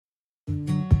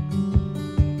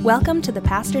Welcome to the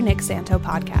Pastor Nick Santo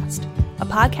podcast, a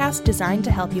podcast designed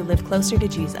to help you live closer to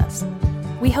Jesus.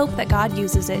 We hope that God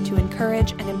uses it to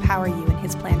encourage and empower you in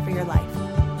His plan for your life.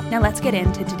 Now let's get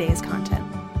into today's content.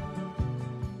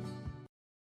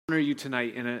 Honor you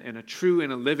tonight in a true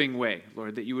and a living way,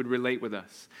 Lord, that you would relate with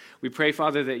us. We pray,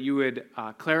 Father, that you would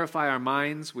clarify our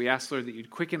minds. We ask, Lord, that you'd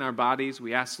quicken our bodies.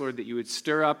 We ask, Lord, that you would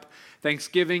stir up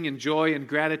thanksgiving and joy and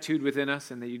gratitude within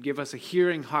us, and that you'd give us a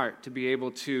hearing heart to be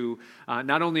able to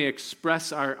not only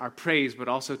express our praise, but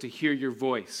also to hear your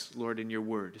voice, Lord, in your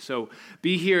word. So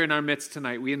be here in our midst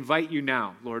tonight. We invite you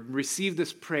now, Lord, receive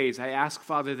this praise. I ask,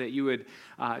 Father, that you would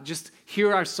just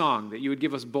hear our song, that you would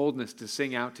give us boldness to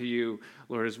sing out to you,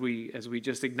 Lord, as we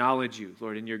just acknowledge you,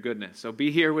 Lord, in your goodness. So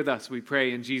be here with us, we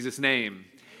pray in Jesus' name.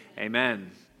 Amen.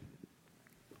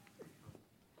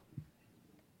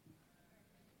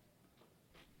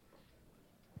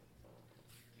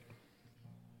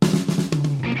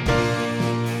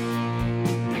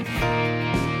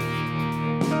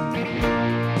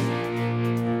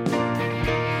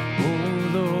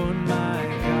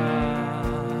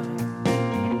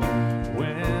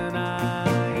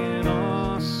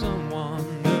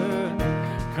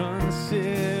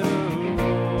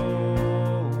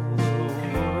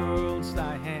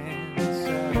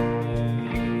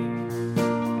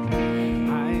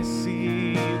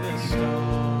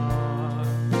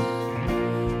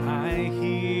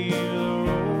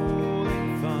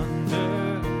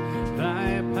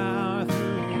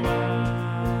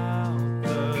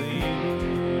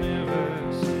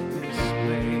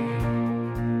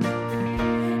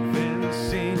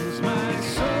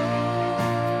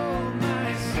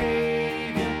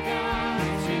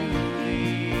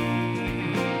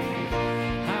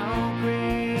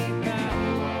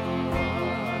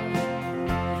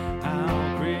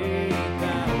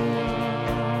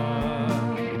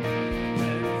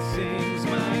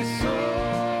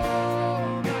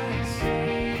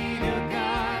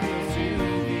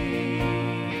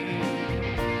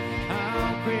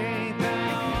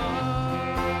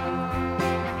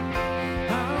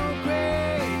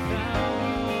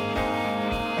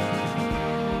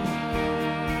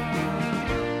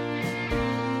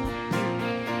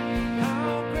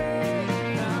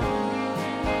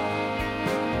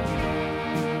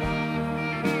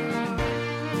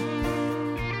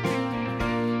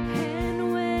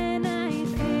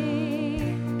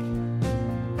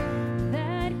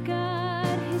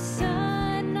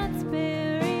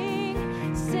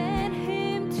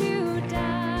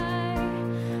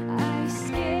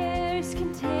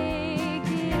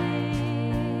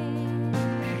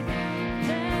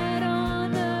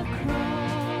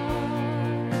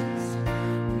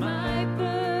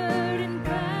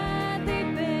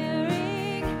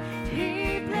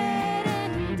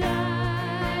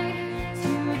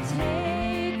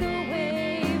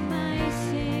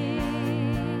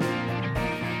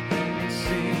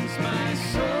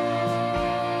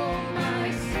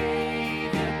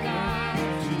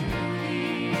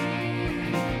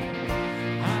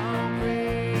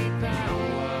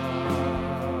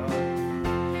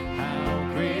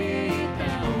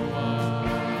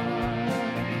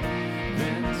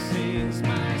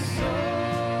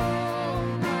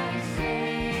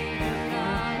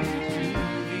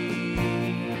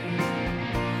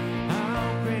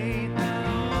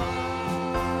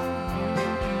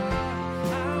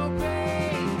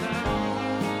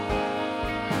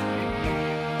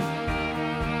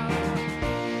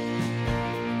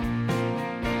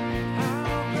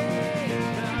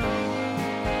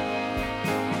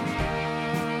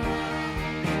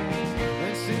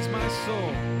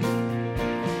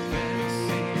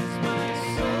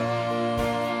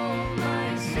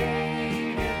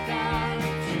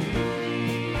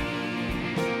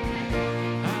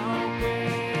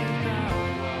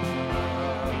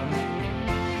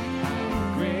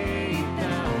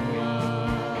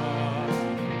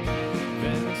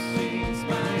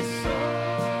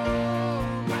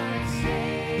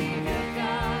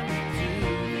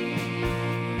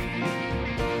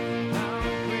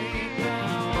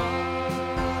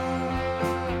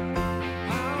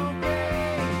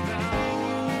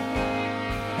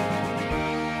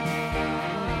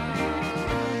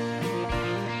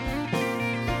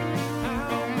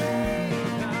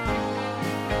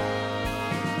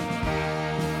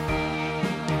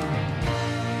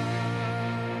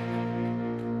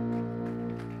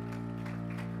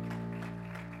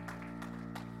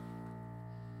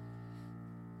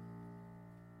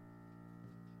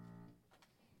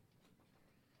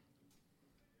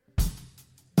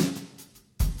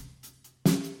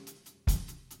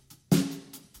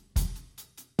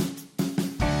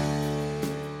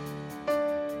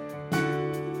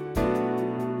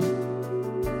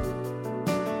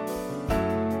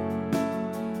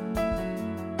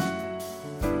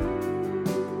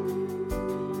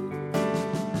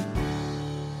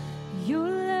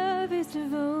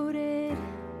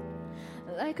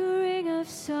 of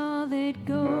solid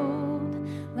gold,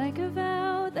 like a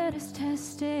vow that is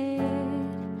tested,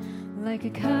 like a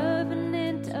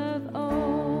covenant of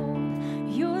old.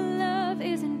 Your love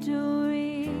is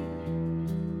enduring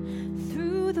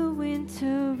through the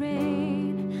winter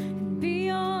rain and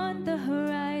beyond the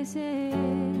horizon,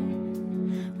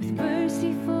 with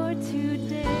mercy for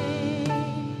today.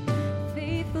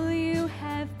 Faithful you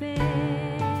have been,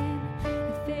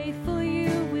 and faithful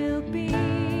you will be.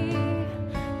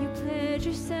 You pledge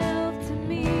yourself to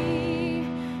me,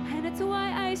 and it's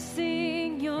why I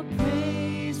sing. Your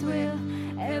praise will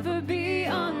ever be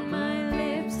on my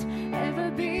lips,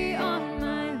 ever be on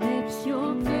my lips.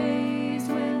 Your praise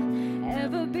will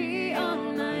ever be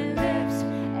on my lips,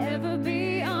 ever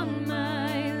be on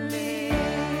my lips.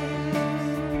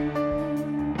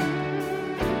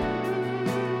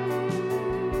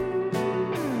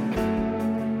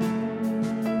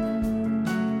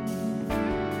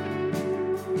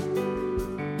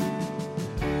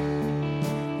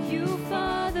 You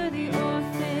father the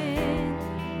orphan,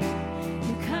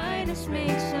 your kindness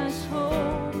makes us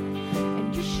whole,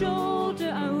 and you shoulder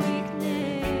our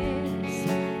weakness,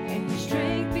 and your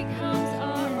strength becomes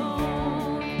our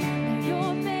own. Now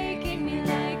you're making me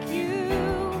like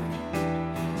you,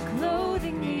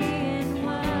 clothing me in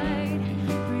white,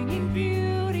 bringing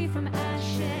beauty from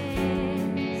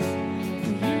ashes.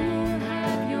 For you will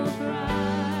have your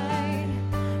bride,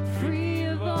 free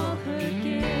of all her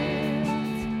guilt,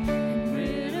 and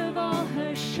rid of all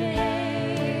her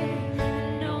shame,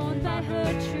 known by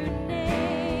her true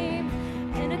name.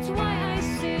 And it's why I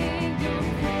sing. Your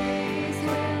praise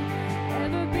will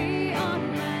ever be on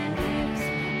my lips,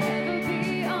 ever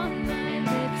be on my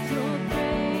lips. Your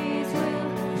praise will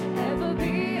ever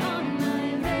be on my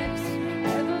lips,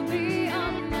 ever be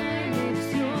on my lips.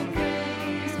 Your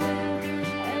praise will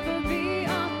ever be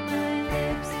on my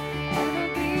lips, ever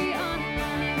be on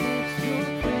my lips. Your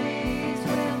praise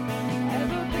will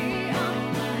ever be on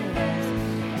my lips,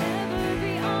 ever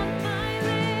be on my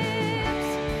lips.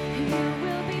 You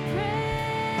will be praised,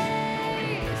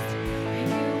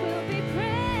 you will be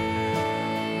praised.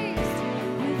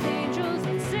 With angels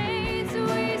and saints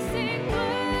we sing,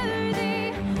 worthy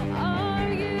are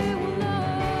you,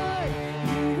 Lord.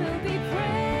 You will be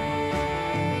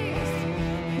praised,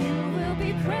 you will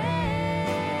be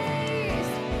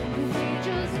praised. With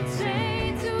angels and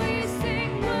saints we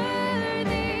sing,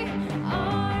 worthy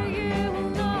are you,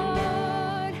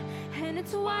 Lord. And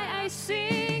it's why I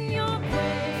sing. Your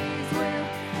praise will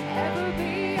ever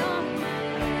be on my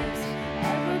lips,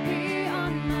 ever be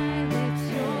on my lips.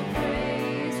 Your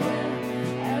praise will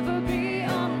ever be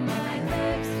on my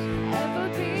lips, ever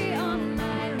be on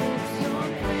my lips. Your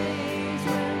praise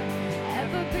will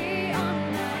ever be on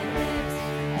my lips,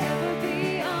 ever be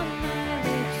on my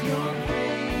lips. Your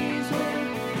praise will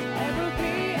ever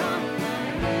be on my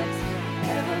lips,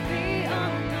 ever be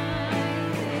on my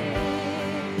lips.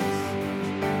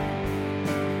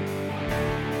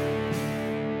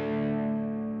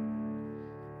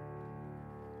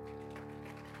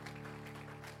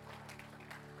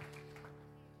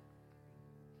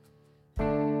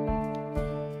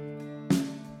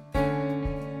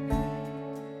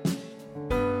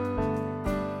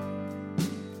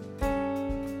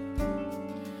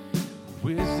 Who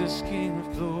is this King of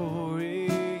glory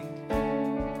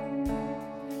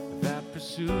that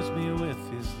pursues me with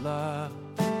his love,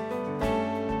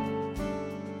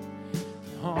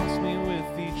 haunts me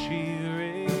with each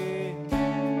hearing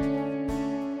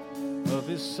of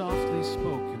his softly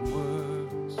spoken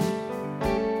words?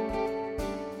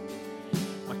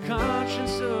 My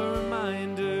conscience a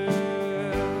reminder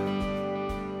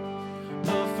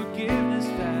of forgiveness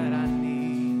that I need.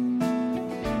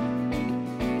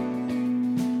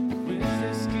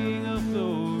 This King of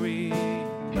glory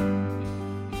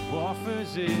who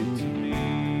offers it to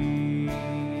me.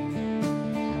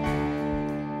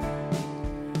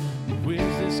 Who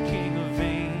is this King of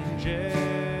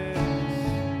angels,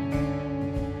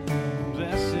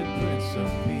 blessed Prince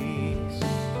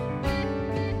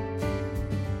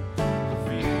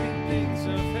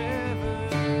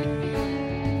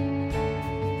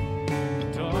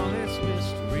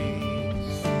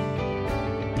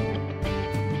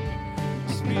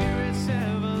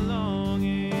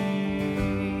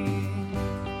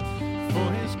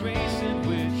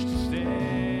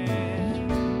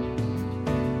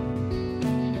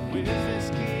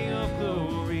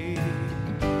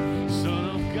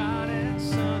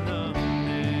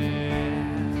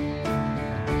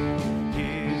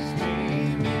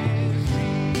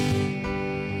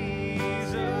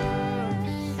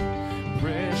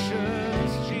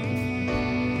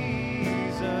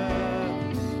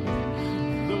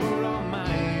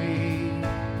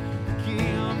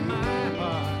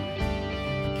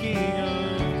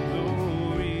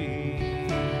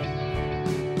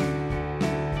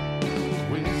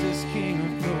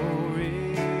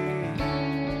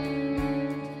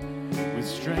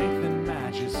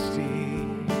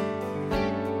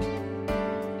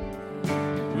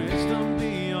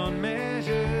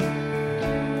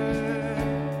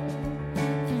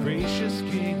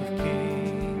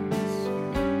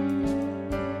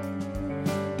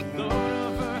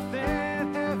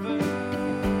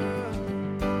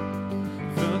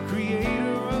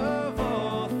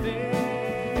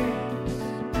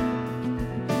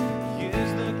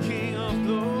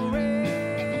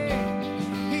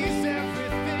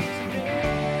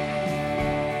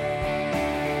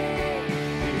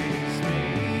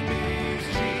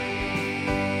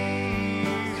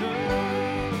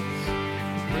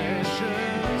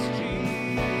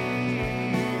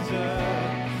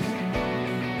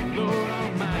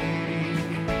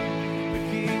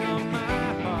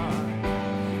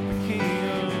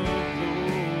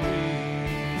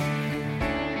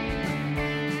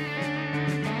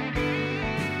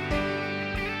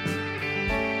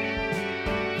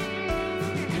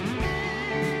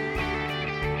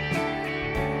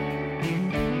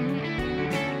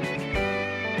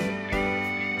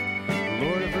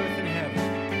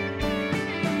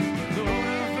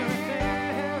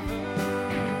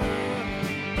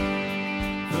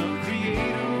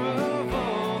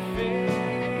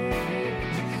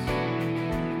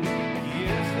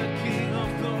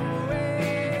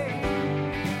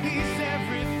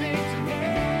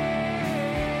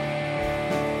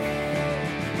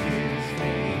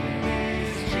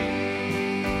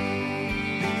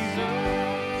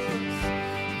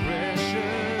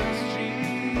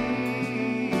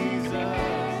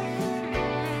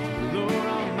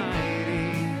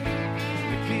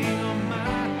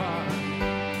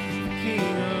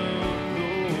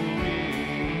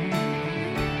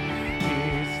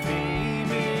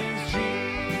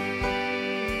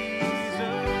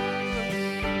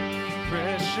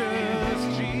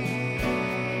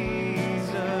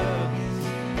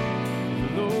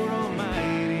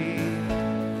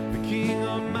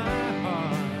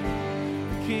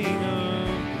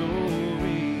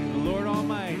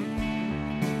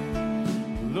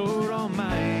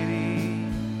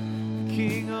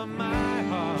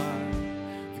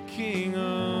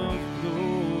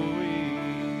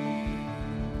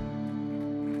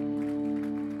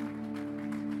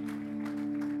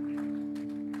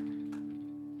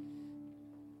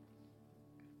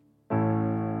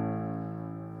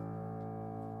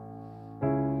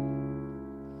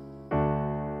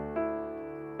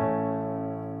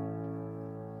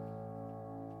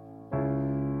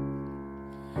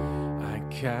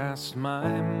cast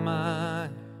my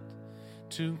mind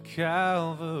to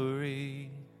Calvary,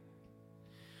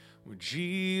 where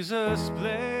Jesus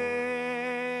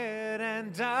bled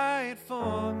and died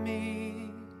for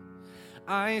me.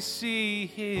 I see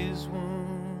his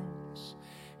wounds,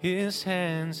 his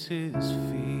hands, his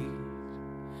feet,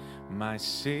 my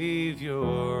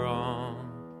Savior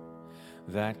on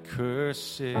that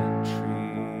cursed tree.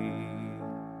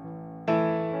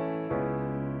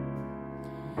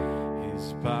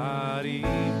 His body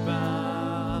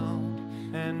bound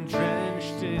and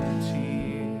drenched in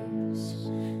tears,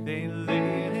 they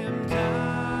laid him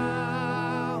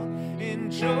down in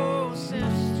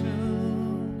Joseph's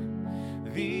tomb,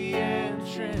 the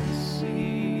entrance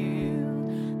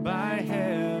sealed by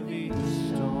heavy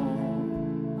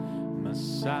stone.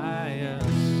 Messiah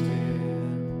still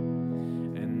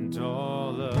and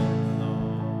all alone.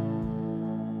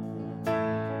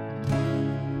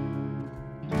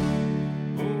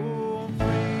 Oh,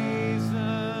 praise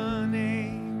the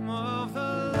name of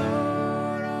the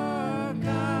Lord our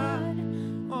God.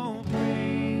 Oh,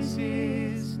 praise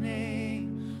his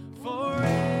name forevermore.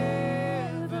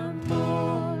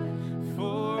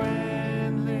 For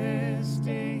endless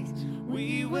days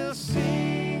we will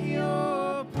sing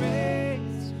your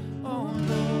praise, oh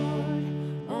Lord,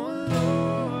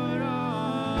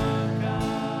 our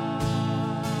God.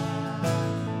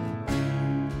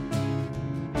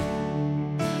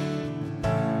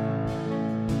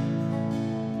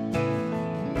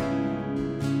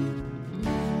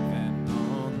 And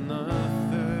on the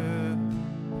third,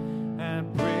 at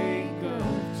break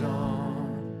of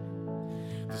dawn,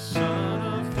 the Son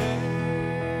of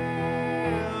Heaven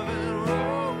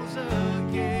rose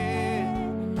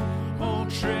again. Oh,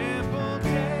 triple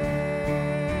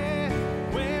death,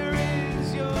 where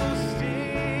is your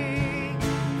sting?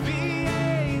 The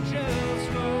angels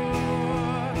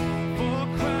roar for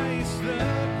Christ the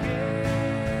King.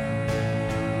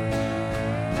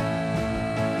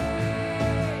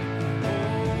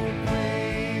 Oh,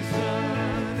 praise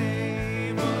the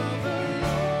name of the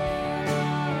Lord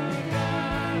our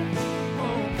God.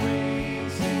 Oh,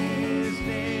 praise his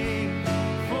name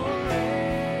forevermore.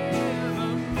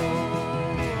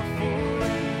 For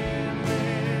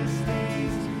endless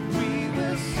days we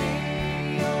will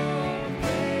sing your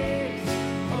praise,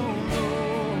 oh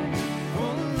Lord,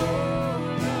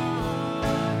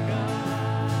 our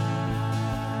God.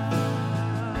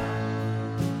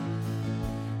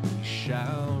 We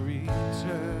shall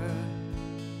return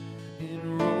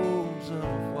in robes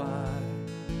of white.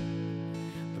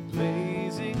 The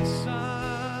blazing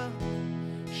sun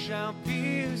shall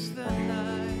pierce the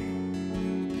night,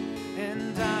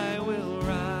 and I will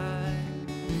rise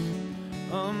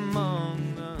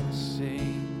among the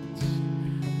saints,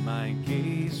 my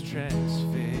gaze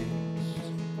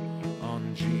transfixed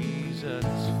on Jesus'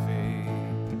 face.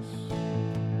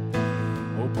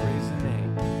 Oh, praise the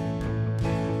name.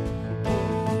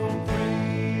 Oh,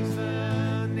 praise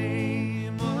the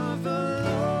name of the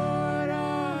Lord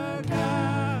our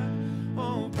God.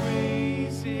 Oh,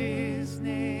 praise his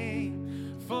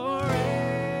name forevermore.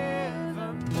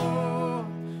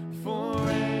 For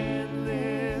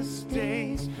endless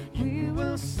days we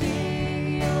will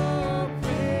sing your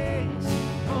praise,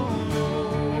 oh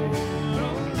Lord,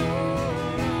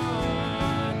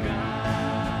 our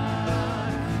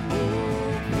God.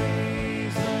 Oh,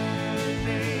 praise the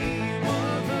name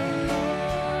of the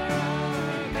Lord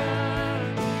our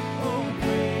God. Oh,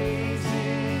 praise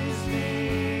his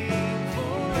name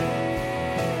forevermore.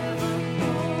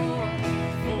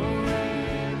 For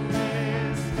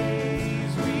endless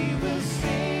days we will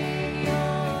sing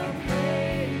your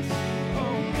praise,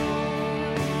 oh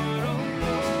Lord, our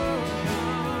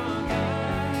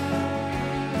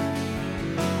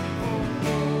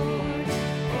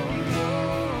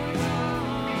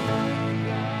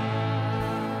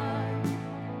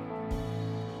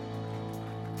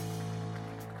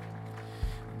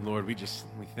Lord, we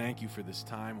thank you for this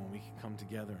time when we can come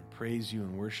together and praise you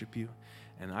and worship you.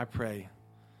 And I pray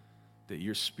that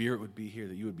your spirit would be here,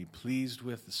 that you would be pleased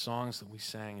with the songs that we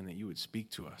sang, and that you would speak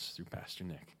to us through Pastor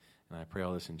Nick. And I pray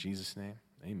all this in Jesus' name.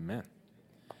 Amen.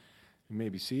 You may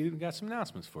be seated. We've got some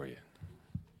announcements for you.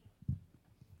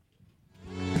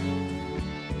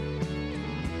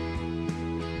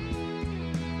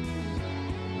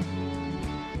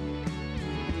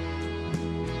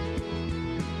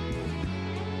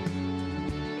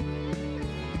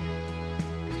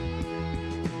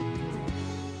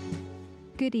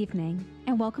 Good evening,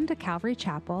 and welcome to Calvary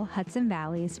Chapel, Hudson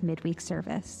Valley's midweek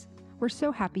service. We're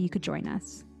so happy you could join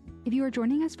us. If you are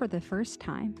joining us for the first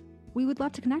time, we would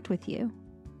love to connect with you.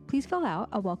 please fill out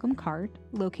a welcome card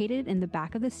located in the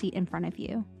back of the seat in front of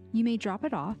you. You may drop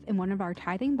it off in one of our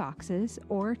tithing boxes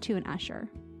or to an usher.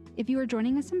 If you are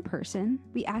joining us in person,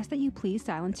 we ask that you please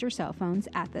silence your cell phones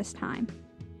at this time.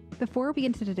 Before we get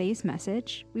into today's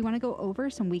message, we want to go over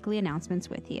some weekly announcements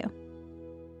with you.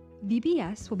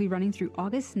 VBS will be running through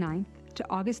August 9th to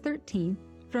August 13th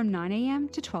from 9 a.m.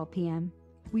 to 12 p.m.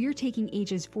 We are taking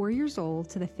ages 4 years old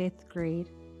to the 5th grade.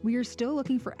 We are still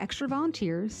looking for extra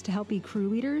volunteers to help be crew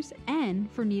leaders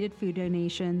and for needed food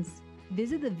donations.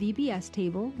 Visit the VBS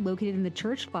table located in the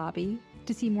church lobby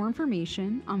to see more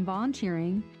information on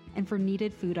volunteering and for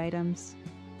needed food items.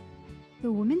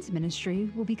 The women's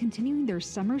ministry will be continuing their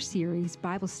summer series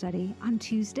Bible study on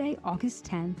Tuesday, August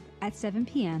 10th at 7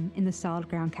 p.m. in the Solid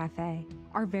Ground Cafe.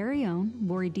 Our very own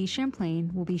Lori D. Champlain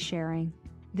will be sharing.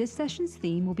 This session's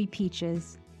theme will be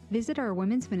Peaches. Visit our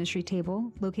women's ministry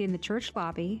table located in the church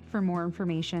lobby for more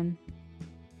information.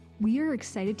 We are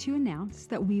excited to announce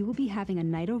that we will be having a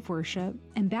night of worship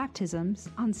and baptisms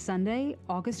on Sunday,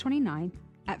 August 29th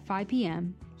at 5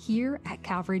 p.m. here at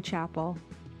Calvary Chapel.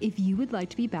 If you would like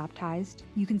to be baptized,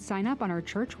 you can sign up on our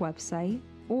church website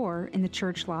or in the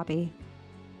church lobby.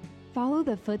 Follow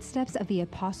the footsteps of the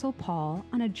Apostle Paul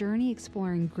on a journey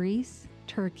exploring Greece,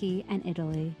 Turkey, and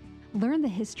Italy. Learn the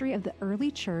history of the early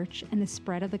church and the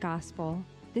spread of the gospel.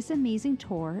 This amazing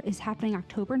tour is happening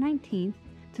October 19th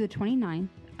to the 29th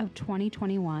of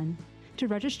 2021. To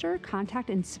register, contact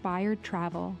Inspired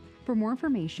Travel. For more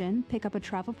information, pick up a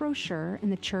travel brochure in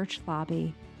the church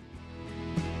lobby.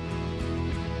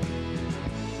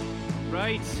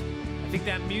 Right. I think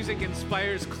that music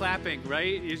inspires clapping,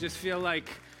 right? You just feel like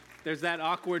there's that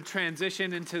awkward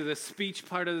transition into the speech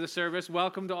part of the service.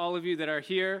 Welcome to all of you that are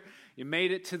here. You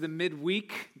made it to the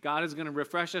midweek. God is going to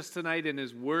refresh us tonight in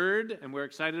His Word, and we're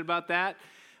excited about that.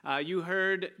 You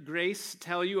heard Grace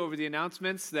tell you over the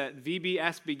announcements that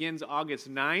VBS begins August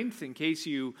 9th. In case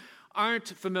you aren't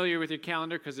familiar with your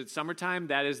calendar because it's summertime,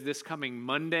 that is this coming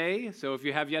Monday. So if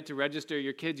you have yet to register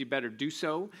your kids, you better do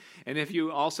so. And if you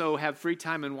also have free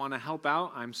time and want to help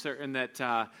out, I'm certain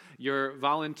that your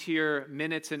volunteer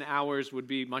minutes and hours would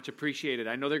be much appreciated.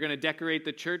 I know they're going to decorate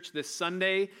the church this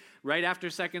Sunday right after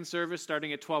second service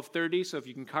starting at 12:30. So if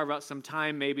you can carve out some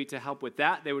time maybe to help with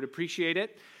that, they would appreciate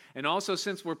it. And also,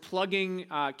 since we're plugging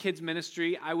kids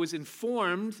ministry, I was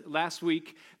informed last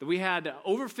week that we had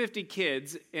over 50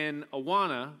 kids in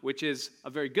Awana, which is a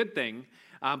very good thing,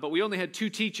 but we only had 2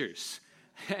 teachers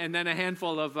and then a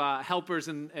handful of helpers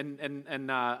and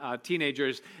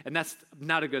teenagers, and that's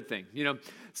not a good thing, you know.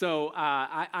 So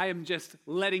I am just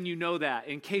letting you know that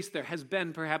in case there has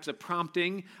been perhaps a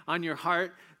prompting on your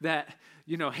heart that,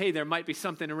 you know, hey, there might be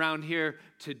something around here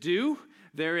to do.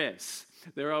 There is.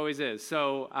 There always is.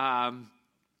 So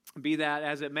be that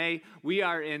as it may, we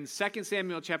are in 2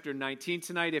 Samuel chapter 19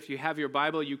 tonight. If you have your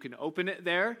Bible, you can open it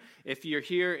there. If you're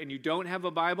here and you don't have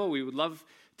a Bible, we would love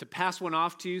to pass one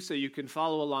off to you so you can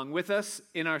follow along with us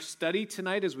in our study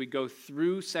tonight as we go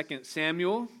through 2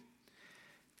 Samuel.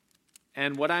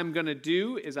 And what I'm going to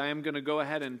do is I am going to go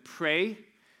ahead and pray,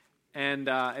 and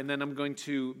then I'm going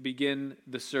to begin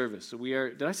the service. So we are,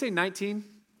 did I say 19?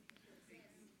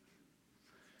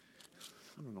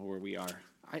 I don't know where we are.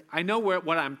 I know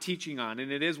what I'm teaching on,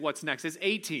 and it is what's next. It's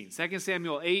 18, 2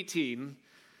 Samuel 18.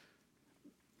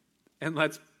 And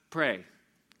let's pray.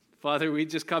 Father, we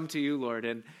just come to you, Lord,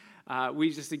 and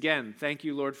we just, again, thank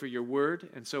you, Lord, for your word.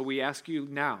 And so we ask you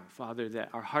now, Father, that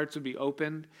our hearts would be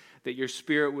opened, that your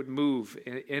Spirit would move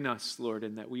in us, Lord,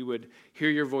 and that we would hear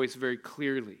your voice very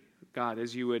clearly. God,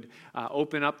 as you would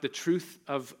open up the truth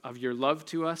of your love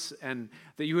to us, and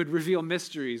that you would reveal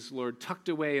mysteries, Lord, tucked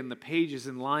away in the pages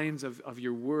and lines of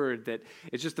your word, that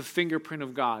it's just the fingerprint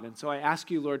of God. And so I ask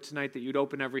you, Lord, tonight that you'd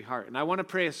open every heart. And I want to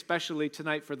pray especially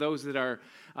tonight for those that are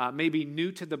maybe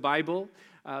new to the Bible,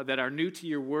 that are new to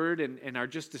your word and are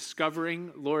just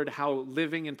discovering, Lord, how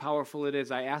living and powerful it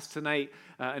is. I ask tonight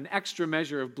an extra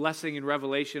measure of blessing and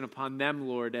revelation upon them,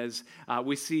 Lord, as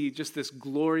we see just this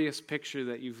glorious picture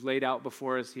that you've laid out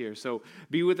before us here. So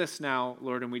be with us now,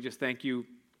 Lord, and we just thank you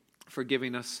for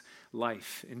giving us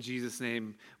life. In Jesus'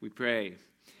 name we pray.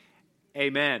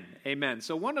 Amen. Amen.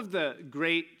 So one of the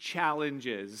great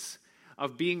challenges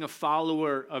of being a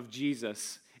follower of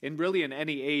Jesus, and really in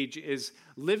any age, is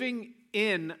living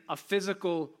in a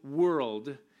physical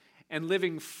world and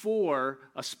living for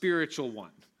a spiritual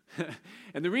one.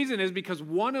 And the reason is because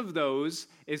one of those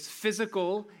is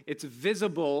physical, it's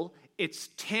visible, it's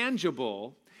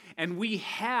tangible, and we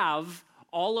have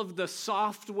all of the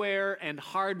software and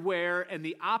hardware and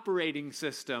the operating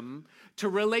system to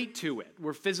relate to it.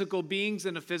 We're physical beings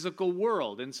in a physical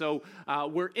world, and so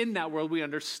we're in that world, we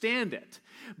understand it.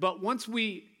 But once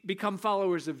we become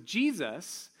followers of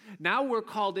Jesus, now we're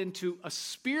called into a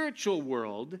spiritual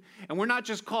world, and we're not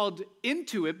just called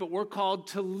into it, but we're called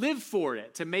to live for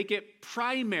it, to make it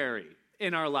primary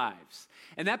in our lives.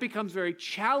 And that becomes very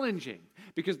challenging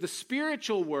because the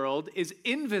spiritual world is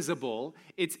invisible,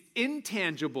 it's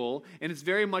intangible, and it's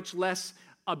very much less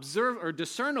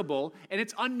discernible, and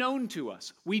it's unknown to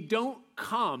us. We don't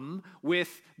come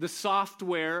with the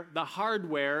software, the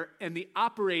hardware, and the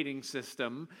operating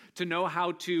system to know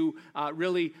how to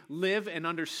really live and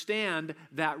understand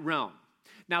that realm.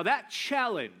 Now, that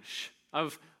challenge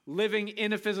of living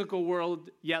in a physical world,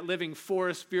 yet living for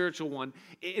a spiritual one,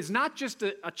 is not just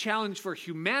a challenge for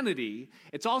humanity,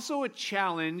 it's also a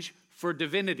challenge for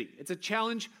divinity. It's a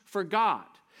challenge for God.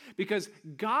 Because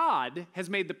God has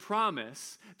made the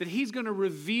promise that he's going to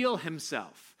reveal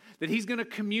himself, that he's going to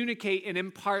communicate and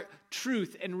impart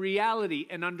truth and reality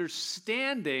and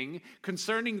understanding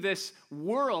concerning this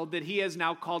world that he has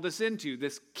now called us into,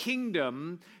 this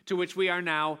kingdom to which we are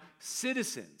now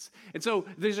citizens. And so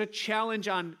there's a challenge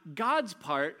on God's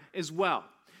part as well.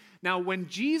 Now, when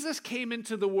Jesus came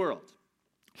into the world,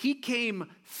 he came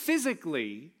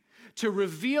physically to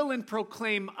reveal and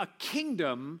proclaim a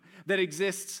kingdom that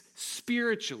exists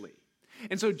spiritually.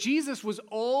 And so Jesus was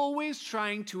always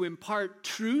trying to impart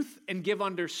truth and give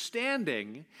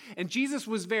understanding, and Jesus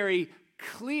was very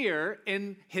clear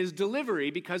in his delivery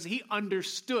because he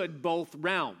understood both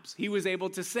realms. He was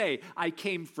able to say, I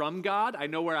came from God, I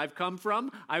know where I've come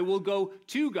from, I will go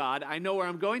to God, I know where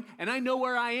I'm going, and I know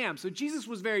where I am. So Jesus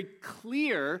was very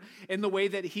clear in the way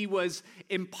that he was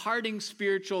imparting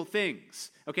spiritual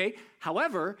things, okay?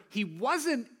 However, he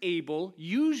wasn't able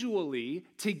usually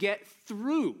to get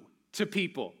through to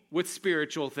people with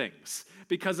spiritual things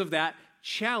because of that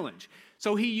challenge.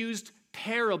 So he used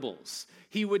parables.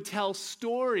 He would tell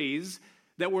stories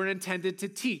that were intended to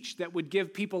teach, that would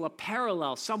give people a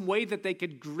parallel, some way that they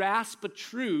could grasp a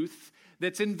truth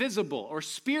that's invisible or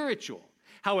spiritual.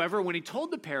 However, when he told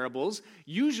the parables,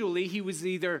 usually he was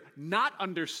either not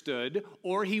understood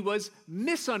or he was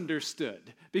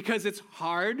misunderstood because it's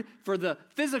hard for the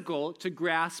physical to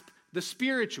grasp the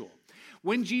spiritual.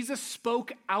 When Jesus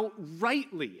spoke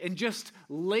outrightly and just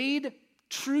laid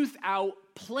truth out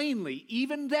plainly,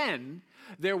 even then,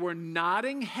 there were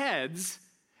nodding heads,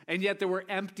 and yet there were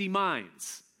empty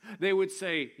minds. They would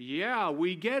say, yeah,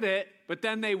 we get it, but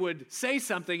then they would say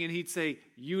something and he'd say,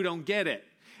 you don't get it.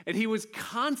 And he was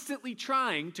constantly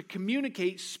trying to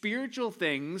communicate spiritual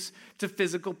things to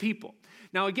physical people.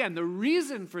 Now, again, the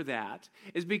reason for that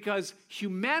is because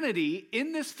humanity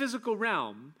in this physical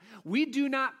realm, we do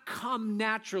not come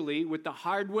naturally with the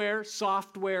hardware,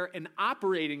 software, and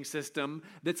operating system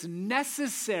that's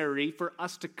necessary for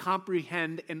us to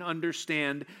comprehend and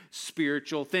understand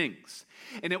spiritual things.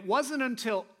 And it wasn't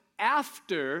until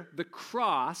after the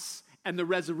cross and the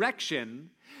resurrection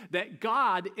that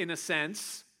God, in a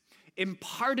sense,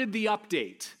 imparted the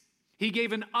update. He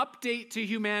gave an update to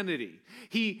humanity.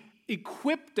 He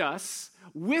equipped us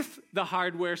with the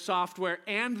hardware, software,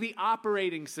 and the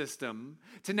operating system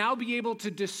to now be able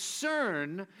to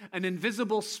discern an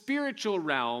invisible spiritual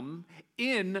realm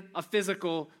in a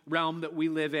physical realm that we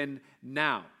live in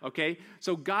now, okay?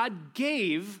 So God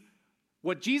gave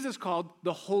what Jesus called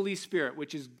the Holy Spirit,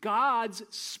 which is God's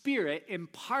Spirit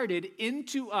imparted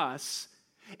into us,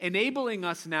 enabling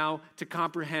us now to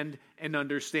comprehend and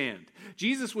understand.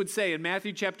 Jesus would say in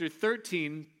Matthew chapter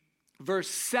 13, verse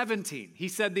 17, he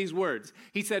said these words.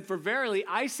 He said, "For verily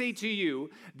I say to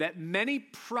you that many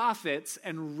prophets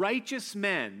and righteous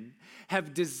men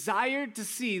have desired to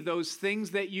see those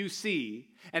things that you see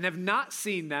and have not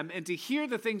seen them, and to hear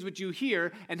the things which you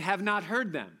hear and have not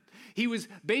heard them." He was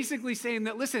basically saying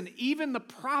that, listen, even the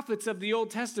prophets of the Old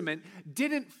Testament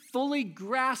didn't fully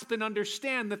grasp and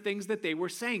understand the things that they were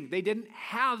saying. They didn't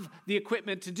have the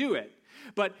equipment to do it.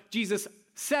 But Jesus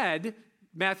said,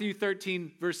 Matthew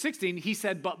 13, verse 16, he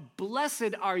said, "But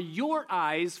blessed are your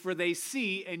eyes, for they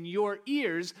see, and your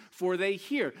ears, for they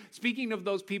hear." Speaking of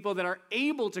those people that are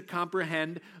able to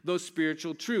comprehend those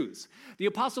spiritual truths. The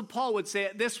Apostle Paul would say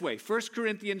it this way, 1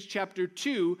 Corinthians chapter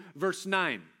 2, verse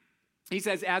 9. He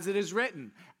says, "As it is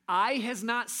written, eye has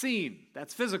not seen,"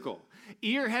 that's physical,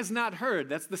 "ear has not heard,"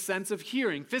 that's the sense of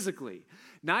hearing physically,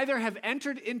 "neither have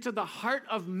entered into the heart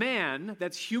of man,"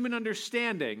 that's human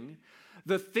understanding,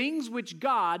 "the things which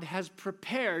God has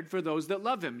prepared for those that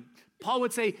love him." Paul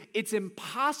would say it's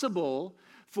impossible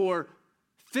for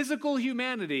physical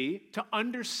humanity to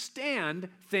understand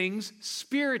things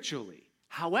spiritually.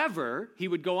 However, he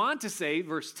would go on to say,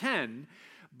 verse 10,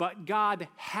 "But God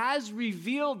has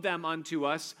revealed them unto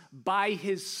us by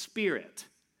his Spirit.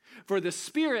 For the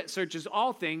Spirit searches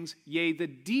all things, yea, the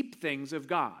deep things of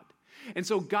God. And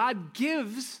so God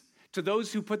gives to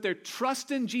those who put their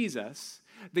trust in Jesus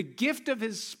the gift of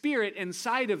his Spirit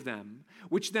inside of them,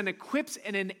 which then equips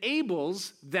and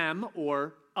enables them,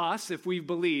 or us if we've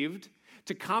believed,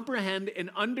 to comprehend and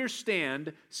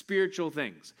understand spiritual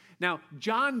things. Now,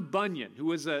 John Bunyan, who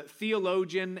was a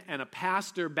theologian and a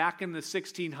pastor back in the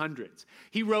 1600s,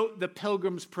 he wrote The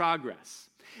Pilgrim's Progress.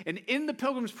 And in The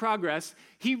Pilgrim's Progress,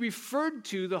 he referred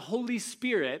to the Holy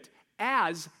Spirit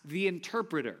as the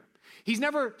interpreter. He's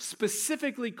never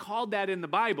specifically called that in the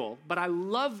Bible, but I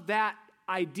love that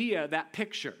idea, that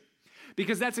picture,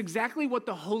 because that's exactly what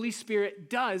the Holy Spirit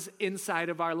does inside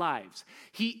of our lives.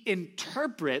 He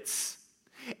interprets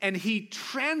and he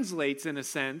translates, in a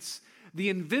sense, the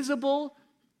invisible,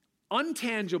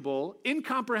 untangible,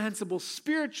 incomprehensible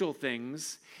spiritual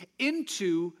things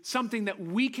into something that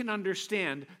we can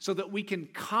understand so that we can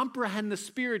comprehend the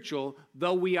spiritual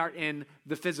though we are in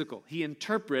the physical. He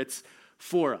interprets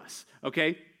for us,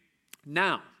 okay?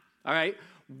 Now, all right,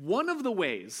 one of the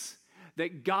ways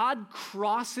that God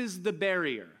crosses the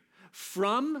barrier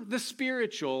from the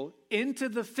spiritual into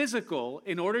the physical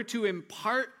in order to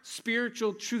impart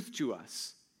spiritual truth to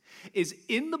us is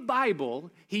in the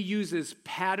Bible, he uses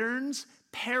patterns,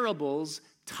 parables,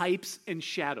 types, and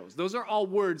shadows. Those are all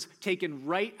words taken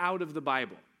right out of the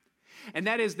Bible. And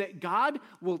that is that God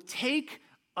will take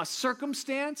a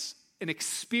circumstance, an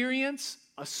experience,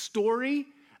 a story,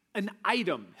 an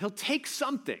item. He'll take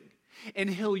something and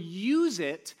he'll use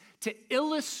it to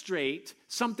illustrate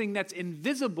something that's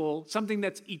invisible, something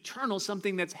that's eternal,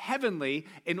 something that's heavenly,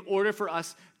 in order for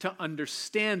us to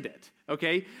understand it,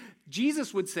 okay?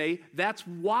 Jesus would say, that's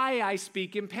why I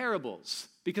speak in parables,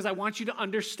 because I want you to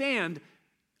understand,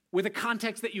 with a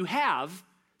context that you have,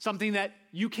 something that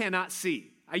you cannot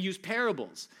see. I use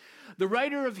parables. The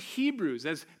writer of Hebrews,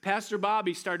 as Pastor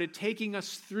Bobby started taking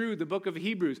us through the book of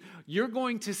Hebrews, you're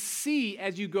going to see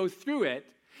as you go through it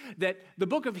that the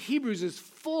book of Hebrews is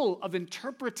full of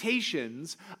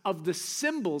interpretations of the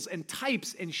symbols and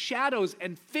types and shadows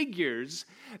and figures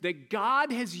that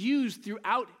God has used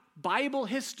throughout Bible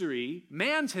history,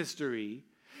 man's history,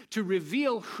 to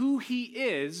reveal who he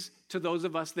is to those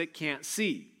of us that can't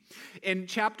see. In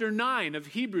chapter 9 of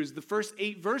Hebrews, the first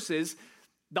 8 verses,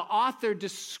 the author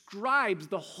describes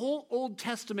the whole Old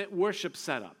Testament worship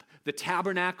setup. The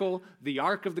tabernacle, the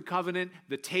Ark of the Covenant,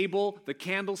 the table, the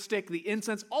candlestick, the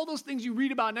incense, all those things you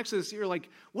read about in Exodus, you're like,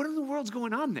 what in the world's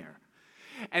going on there?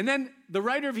 And then the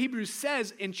writer of Hebrews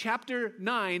says in chapter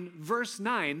 9, verse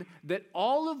 9, that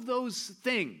all of those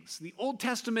things, the Old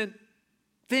Testament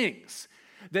things,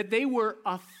 that they were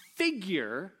a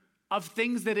figure of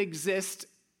things that exist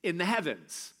in the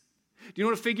heavens. Do you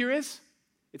know what a figure is?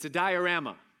 It's a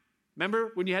diorama.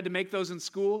 Remember when you had to make those in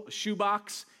school, a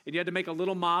shoebox, and you had to make a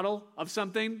little model of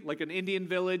something, like an Indian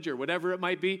village or whatever it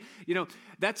might be? You know,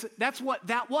 that's what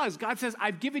that was. God says,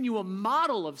 I've given you a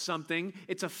model of something.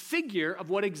 It's a figure of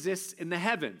what exists in the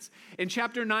heavens. In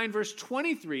chapter 9, verse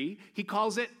 23, he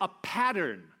calls it a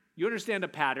pattern. You understand a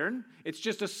pattern? It's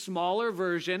just a smaller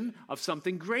version of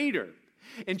something greater.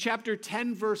 In chapter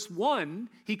 10, verse 1,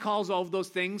 he calls all of those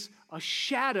things a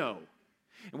shadow.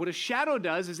 And what a shadow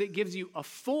does is it gives you a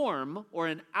form or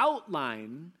an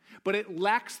outline, but it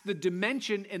lacks the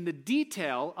dimension and the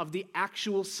detail of the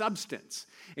actual substance.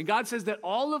 And God says that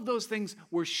all of those things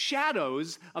were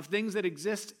shadows of things that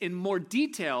exist in more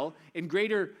detail, in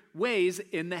greater ways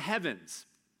in the heavens.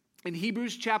 In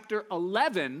Hebrews chapter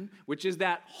 11, which is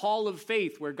that hall of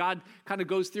faith where God kind of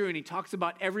goes through and he talks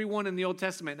about everyone in the Old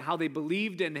Testament and how they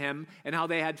believed in him and how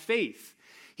they had faith.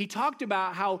 He talked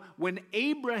about how when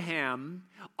Abraham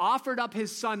offered up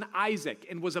his son Isaac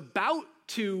and was about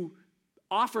to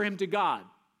offer him to God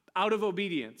out of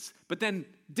obedience, but then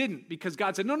didn't because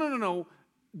God said, no,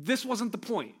 this wasn't the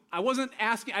point. I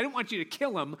didn't want you to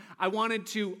kill him. I wanted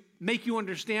to make you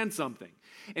understand something.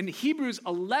 In Hebrews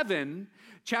 11,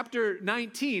 chapter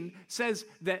 19 says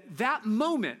that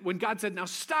moment when God said, now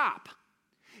stop,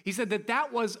 he said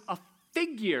that was a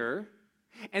figure.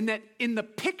 And that in the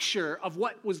picture of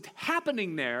what was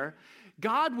happening there,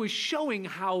 God was showing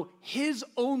how his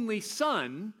only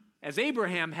son, as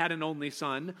Abraham had an only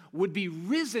son, would be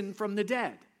risen from the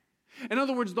dead. In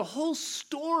other words, the whole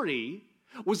story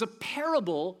was a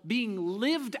parable being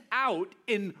lived out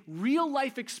in real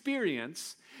life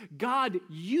experience, God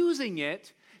using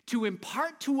it to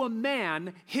impart to a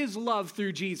man his love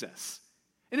through Jesus.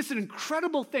 And it's an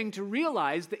incredible thing to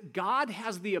realize that God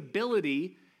has the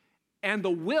ability and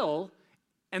the will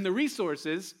and the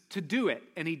resources to do it.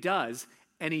 And he does,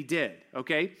 and he did,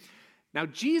 okay? Now,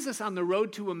 Jesus on the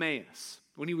road to Emmaus,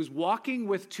 when he was walking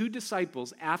with two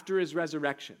disciples after his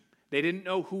resurrection. They didn't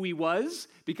know who he was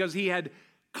because he had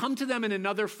come to them in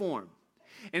another form.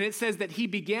 And it says that he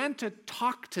began to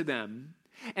talk to them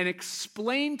and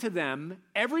explain to them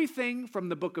everything from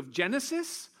the book of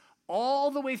Genesis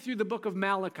all the way through the book of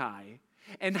Malachi,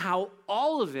 and how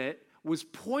all of it was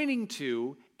pointing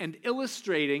to and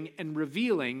illustrating and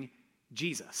revealing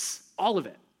Jesus. All of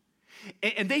it.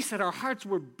 And they said our hearts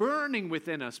were burning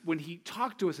within us when he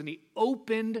talked to us and he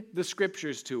opened the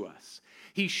scriptures to us.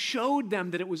 He showed them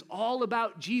that it was all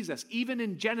about Jesus. Even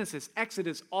in Genesis,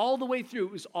 Exodus, all the way through,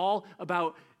 it was all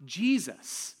about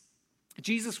Jesus.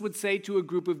 Jesus would say to a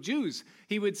group of Jews,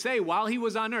 he would say, while he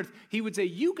was on earth, he would say,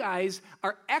 you guys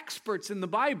are experts in the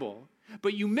Bible,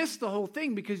 but you miss the whole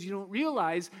thing because you don't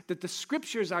realize that the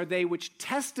scriptures are they which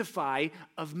testify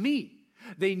of me.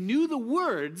 They knew the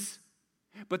words,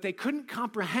 but they couldn't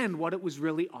comprehend what it was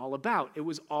really all about. It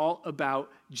was all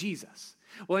about Jesus.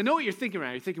 Well, I know what you're thinking right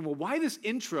now. You're thinking, well, why this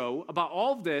intro about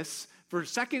all of this for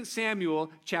 2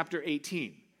 Samuel chapter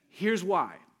 18? Here's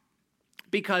why.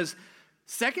 Because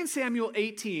 2 Samuel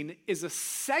 18 is a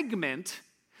segment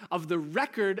of the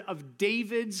record of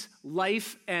David's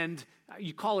life, and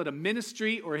you call it a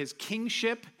ministry or his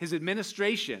kingship, his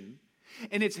administration,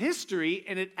 and it's history,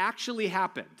 and it actually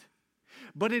happened.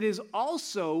 But it is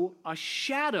also a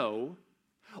shadow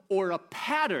or a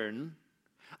pattern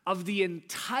of the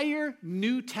entire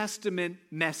New Testament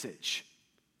message.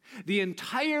 The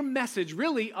entire message,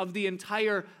 really, of the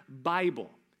entire Bible.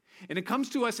 And it comes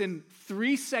to us in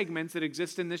 3 segments that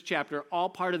exist in this chapter, all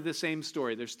part of the same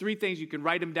story. There's 3 things. You can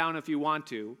write them down if you want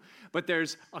to. But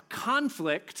there's a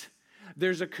conflict,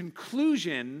 there's a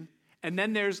conclusion, and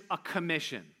then there's a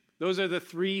commission. Those are the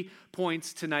 3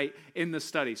 points tonight in the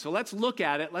study. So let's look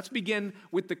at it. Let's begin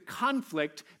with the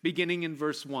conflict beginning in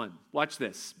verse 1. Watch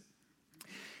this.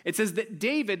 It says that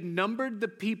David numbered the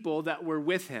people that were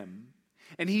with him,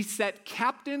 and he set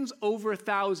captains over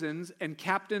thousands and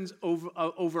captains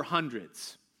over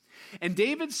hundreds. And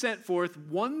David sent forth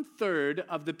 1/3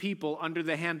 of the people under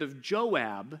the hand of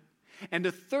Joab, and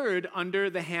 1/3 under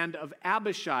the hand of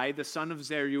Abishai, the son of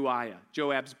Zeruiah,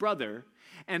 Joab's brother,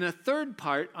 and 1/3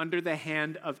 part under the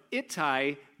hand of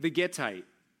Ittai the Gittite.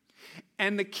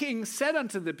 And the king said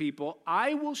unto the people,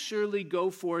 I will surely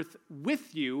go forth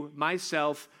with you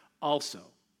myself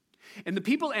also. And the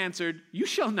people answered, you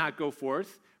shall not go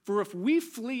forth, for if we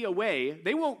flee away,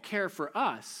 they won't care for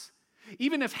us.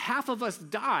 Even if half of us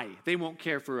die, they won't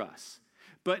care for us.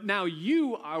 But now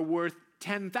you are worth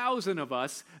 10,000 of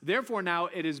us. Therefore now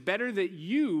it is better that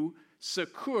you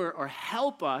succor or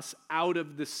help us out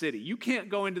of the city. You can't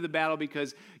go into the battle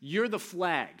because you're the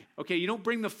flag. Okay, you don't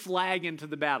bring the flag into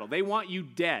the battle. They want you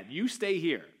dead. You stay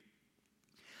here.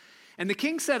 And the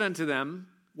king said unto them,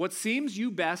 what seems you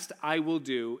best I will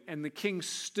do. And the king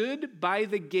stood by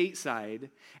the gate side,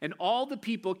 and all the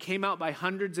people came out by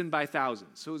hundreds and by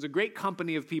thousands. So it was a great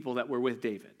company of people that were with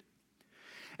David.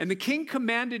 And the king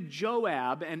commanded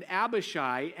Joab and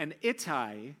Abishai and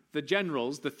Ittai, the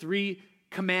generals, the 3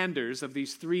 commanders of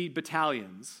these 3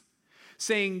 battalions,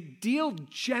 saying, deal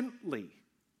gently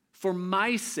for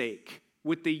my sake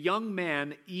with the young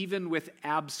man, even with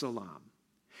Absalom.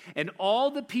 And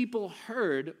all the people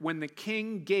heard when the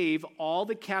king gave all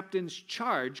the captains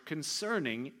charge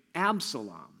concerning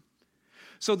Absalom.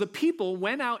 So the people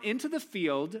went out into the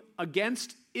field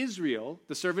against Israel,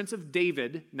 the servants of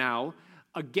David now,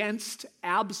 against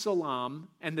Absalom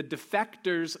and the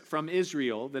defectors from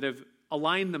Israel that have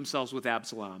aligned themselves with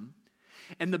Absalom.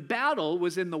 And the battle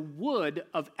was in the wood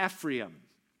of Ephraim.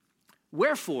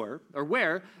 Where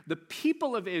the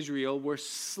people of Israel were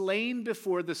slain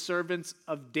before the servants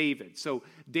of David. So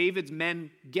David's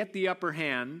men get the upper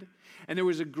hand, and there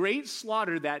was a great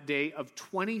slaughter that day of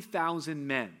 20,000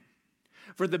 men.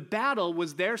 For the battle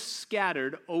was there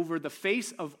scattered over the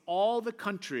face of all the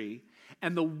country,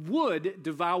 and the wood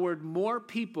devoured more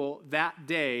people that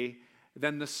day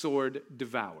than the sword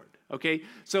devoured. Okay,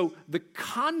 so the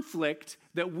conflict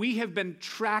that we have been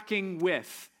tracking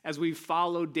with as we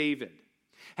follow David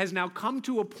has now come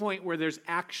to a point where there's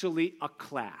actually a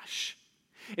clash.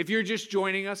 If you're just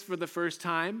joining us for the first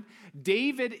time,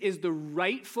 David is the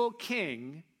rightful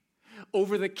king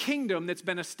over the kingdom that's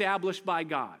been established by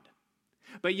God.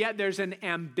 But yet there's an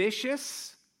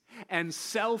ambitious and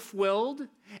self-willed,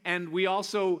 and we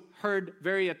also heard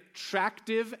very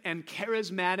attractive and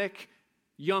charismatic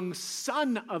young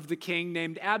son of the king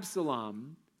named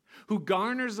Absalom, who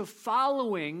garners a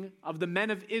following of the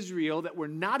men of Israel that were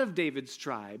not of David's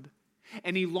tribe,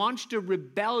 and he launched a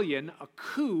rebellion, a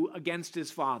coup against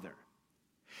his father.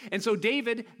 And so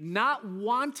David, not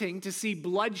wanting to see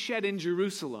bloodshed in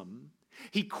Jerusalem,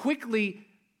 he quickly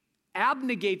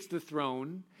abnegates the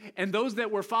throne, and those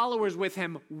that were followers with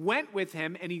him went with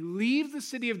him, and he leaves the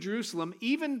city of Jerusalem,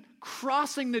 even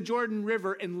crossing the Jordan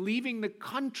River and leaving the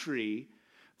country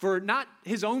for not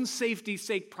his own safety's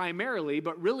sake primarily,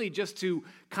 but really just to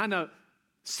kind of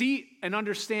see and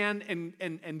understand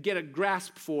and get a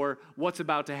grasp for what's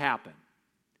about to happen.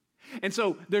 And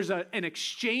so there's an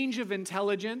exchange of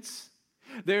intelligence.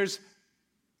 There's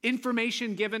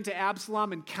information given to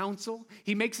Absalom and counsel.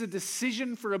 He makes a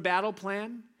decision for a battle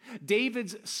plan.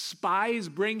 David's spies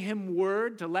bring him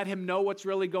word to let him know what's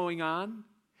really going on.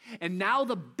 And now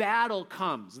the battle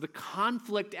comes. The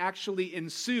conflict actually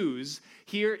ensues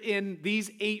here in these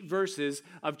 8 verses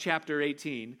of chapter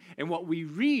 18. And what we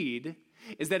read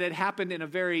is that it happened in a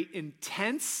very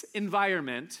intense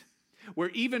environment where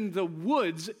even the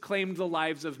woods claimed the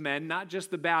lives of men, not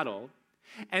just the battle,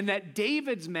 and that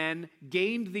David's men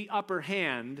gained the upper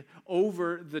hand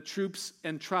over the troops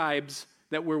and tribes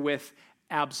that were with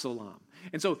Absalom.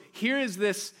 And so here is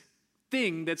this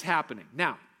thing that's happening.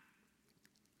 Now,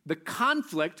 the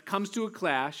conflict comes to a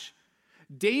clash.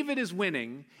 David is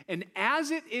winning, and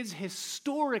as it is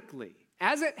historically,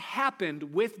 as it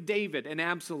happened with David and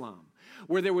Absalom,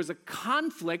 where there was a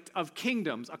conflict of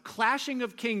kingdoms, a clashing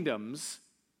of kingdoms,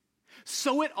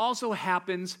 so it also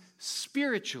happens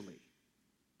spiritually.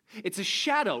 It's a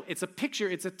shadow, it's a picture,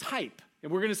 it's a type,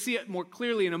 and we're going to see it more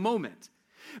clearly in a moment.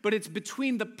 But it's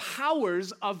between the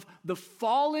powers of the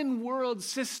fallen world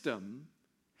system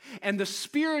and the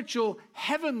spiritual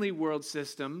heavenly world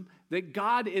system that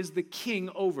God is the king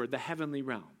over, the heavenly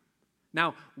realm.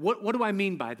 Now, what do I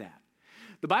mean by that?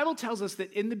 The Bible tells us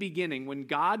that in the beginning, when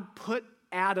God put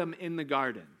Adam in the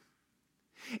garden,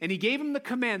 and he gave him the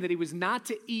command that he was not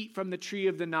to eat from the tree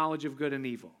of the knowledge of good and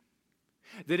evil,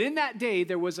 that in that day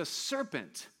there was a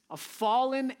serpent, a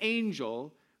fallen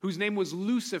angel, whose name was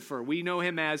Lucifer. We know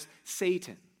him as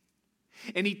Satan.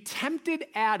 And he tempted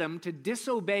Adam to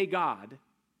disobey God,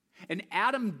 and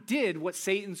Adam did what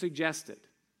Satan suggested.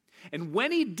 And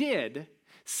when he did,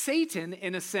 Satan,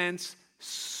 in a sense,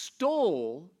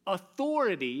 stole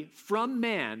authority from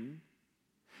man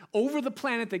over the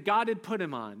planet that God had put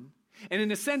him on. And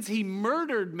in a sense, he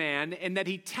murdered man in that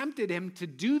he tempted him to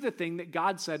do the thing that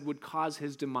God said would cause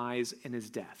his demise and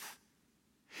his death.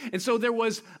 And so there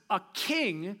was a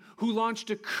king who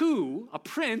launched a coup, a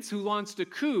prince who launched a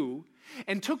coup,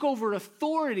 and took over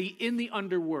authority in the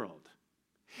underworld.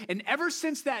 And ever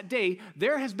since that day,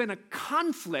 there has been a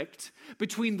conflict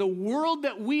between the world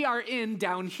that we are in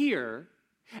down here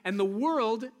and the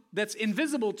world that's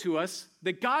invisible to us,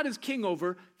 that God is king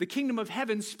over, the kingdom of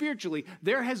heaven spiritually.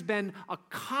 There has been a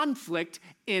conflict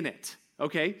in it,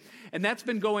 okay? And that's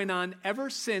been going on ever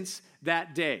since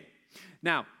that day.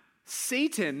 Now,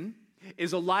 Satan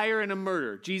is a liar and a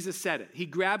murderer. Jesus said it. He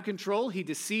grabbed control. He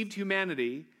deceived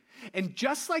humanity. And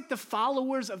just like the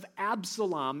followers of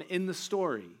Absalom in the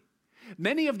story,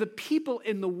 many of the people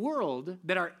in the world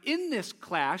that are in this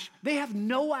clash, they have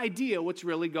no idea what's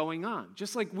really going on.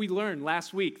 Just like we learned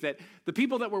last week that the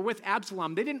people that were with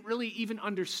Absalom, they didn't really even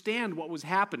understand what was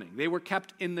happening. They were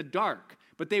kept in the dark,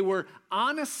 but they were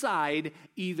on a side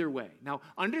either way. Now,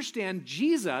 understand,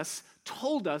 Jesus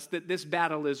told us that this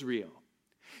battle is real.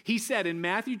 He said in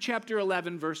Matthew chapter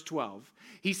 11, verse 12,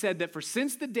 he said that for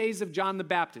since the days of John the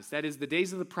Baptist, that is the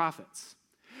days of the prophets,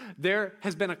 there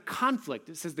has been a conflict.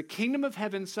 It says the kingdom of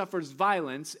heaven suffers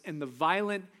violence, and the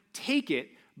violent take it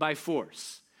by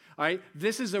force. All right,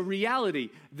 this is a reality.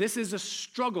 This is a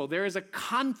struggle. There is a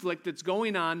conflict that's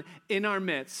going on in our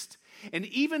midst. And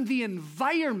even the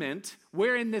environment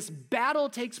wherein this battle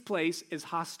takes place is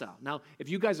hostile. Now, if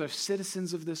you guys are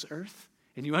citizens of this earth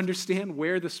and you understand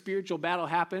where the spiritual battle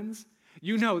happens,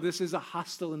 you know this is a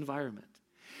hostile environment.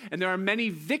 And there are many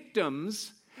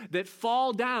victims that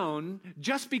fall down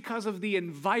just because of the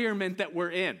environment that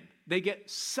we're in. They get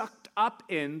sucked up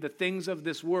in the things of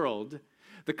this world,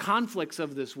 the conflicts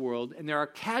of this world, and there are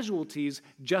casualties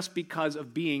just because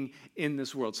of being in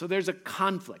this world. So there's a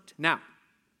conflict. Now,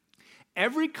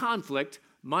 every conflict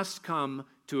must come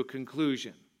to a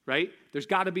conclusion, right? There's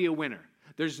got to be a winner.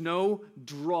 There's no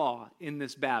draw in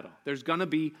this battle. There's going to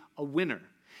be a winner.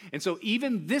 And so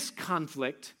even this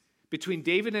conflict between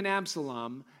David and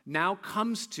Absalom now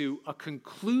comes to a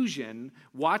conclusion.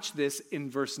 Watch this in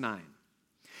verse 9.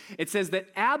 It says that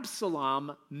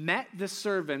Absalom met the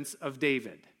servants of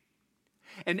David,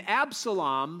 and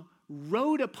Absalom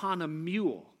rode upon a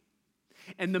mule,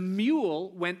 and the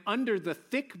mule went under the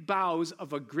thick boughs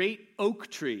of a great oak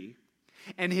tree,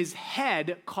 and his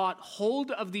head caught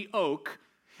hold of the oak,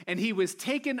 and he was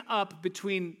taken up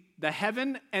between the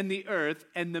heaven and the earth,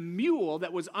 and the mule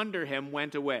that was under him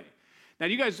went away. Now,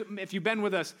 you guys, if you've been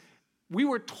with us, we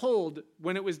were told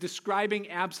when it was describing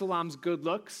Absalom's good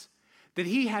looks that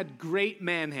he had great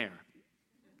man hair.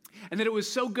 And that it was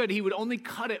so good he would only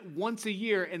cut it once a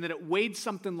year, and that it weighed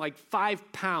something like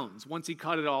 5 pounds once he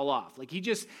cut it all off. Like he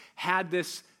just had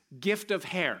this gift of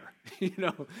hair, you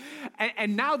know.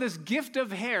 And now this gift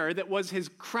of hair that was his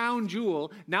crown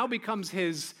jewel now becomes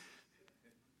his,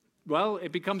 well,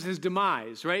 it becomes his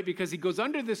demise, right? Because he goes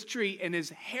under this tree and his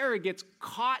hair gets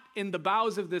caught in the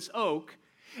boughs of this oak,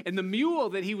 and the mule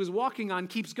that he was walking on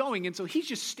keeps going. And so he's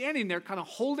just standing there kind of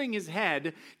holding his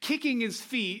head, kicking his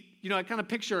feet. You know, I kind of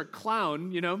picture a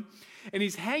clown, you know, and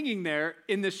he's hanging there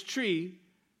in this tree.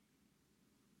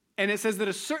 And it says that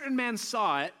a certain man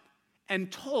saw it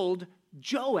and told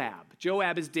Joab.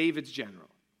 Joab is David's general.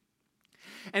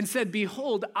 And said,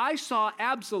 behold, I saw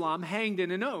Absalom hanged in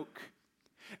an oak.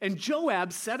 And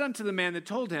Joab said unto the man that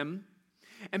told him,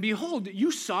 and behold,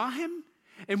 you saw him?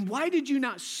 And why did you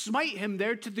not smite him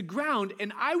there to the ground?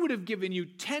 And I would have given you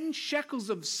 10 shekels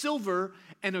of silver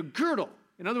and a girdle.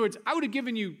 In other words, I would have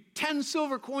given you 10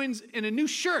 silver coins and a new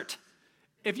shirt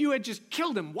if you had just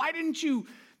killed him. Why didn't you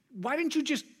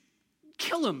just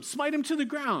kill him, smite him to the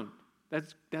ground?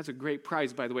 That's a great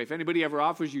prize, by the way. If anybody ever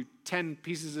offers you 10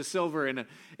 pieces of silver and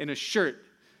a shirt,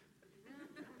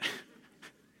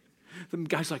 the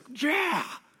guy's like, yeah,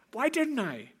 why didn't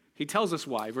I? He tells us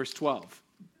why, verse 12.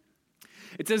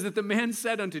 It says that the man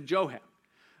said unto Joab,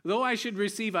 though I should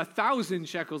receive 1,000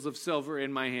 shekels of silver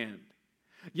in my hand,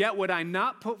 yet would I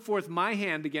not put forth my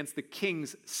hand against the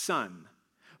king's son.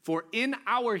 For in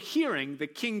our hearing the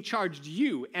king charged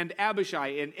you and Abishai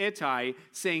and Ittai,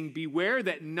 saying, beware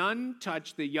that none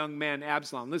touch the young man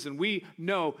Absalom. Listen, we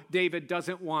know David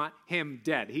doesn't want him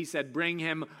dead. He said, bring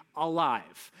him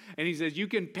alive. And he says, you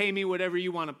can pay me whatever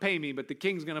you want to pay me, but the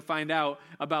king's going to find out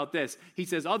about this. He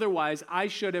says, otherwise I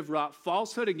should have wrought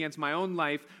falsehood against my own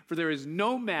life, for there is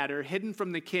no matter hidden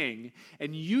from the king,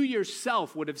 and you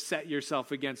yourself would have set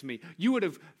yourself against me. You would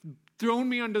have thrown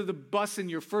me under the bus in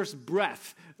your first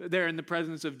breath there in the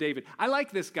presence of David. I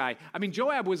like this guy. I mean,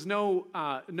 Joab was no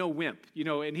wimp, you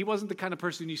know, and he wasn't the kind of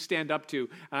person you stand up to.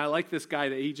 And I like this guy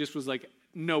that he just was like,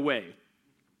 no way.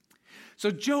 So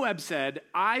Joab said,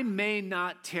 I may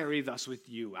not tarry thus with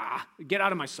you. Get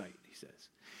out of my sight, he says.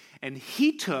 And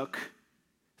he took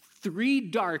 3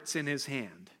 darts in his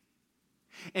hand,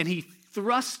 and he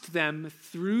thrust them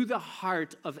through the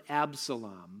heart of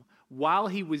Absalom while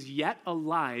he was yet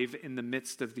alive in the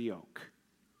midst of the oak.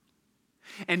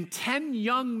 And 10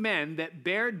 young men that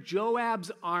bare Joab's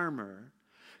armor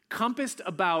compassed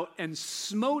about and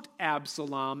smote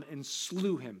Absalom and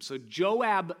slew him. So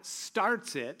Joab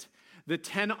starts it, the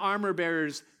 10 armor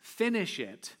bearers finish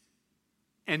it,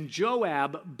 and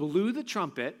Joab blew the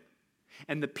trumpet,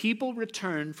 and the people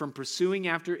returned from pursuing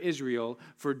after Israel,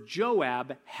 for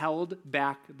Joab held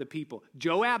back the people.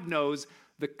 Joab knows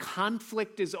the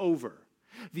conflict is over.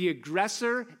 The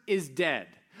aggressor is dead.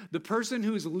 The person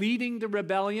who's leading the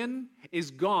rebellion is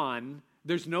gone.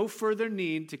 There's no further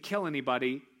need to kill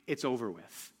anybody. It's over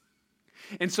with.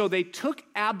 And so they took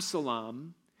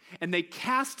Absalom and they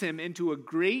cast him into a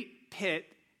great pit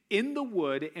in the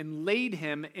wood and laid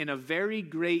him in a very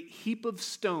great heap of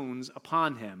stones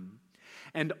upon him.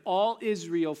 And all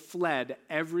Israel fled,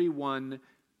 every one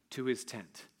to his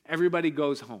tent. Everybody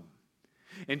goes home.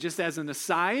 And just as an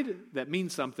aside, that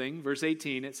means something, verse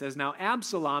 18, it says, now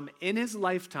Absalom in his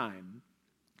lifetime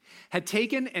had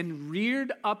taken and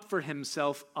reared up for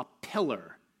himself a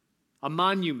pillar, a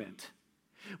monument,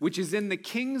 which is in the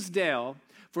king's dale,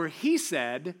 for he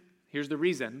said, here's the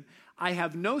reason, I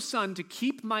have no son to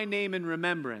keep my name in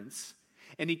remembrance.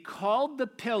 And he called the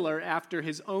pillar after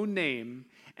his own name,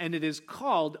 and it is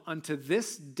called unto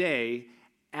this day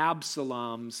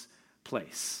Absalom's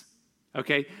place.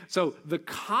 Okay, so the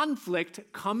conflict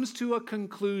comes to a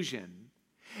conclusion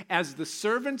as the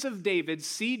servants of David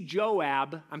see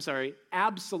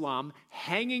Absalom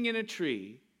hanging in a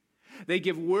tree. They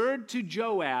give word to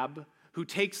Joab, who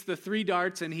takes the 3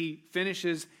 darts and he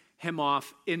finishes him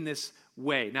off in this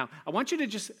way. Now, I want you to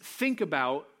just think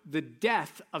about the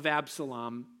death of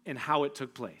Absalom and how it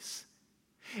took place.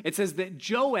 It says that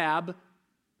Joab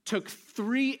took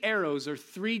 3 arrows or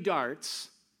 3 darts.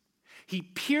 He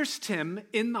pierced him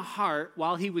in the heart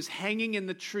while he was hanging in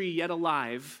the tree, yet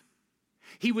alive.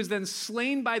 He was then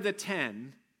slain by the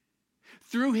 10.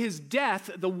 Through his death,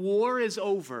 the war is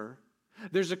over.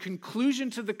 There's a conclusion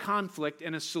to the conflict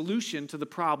and a solution to the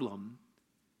problem.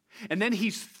 And then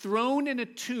he's thrown in a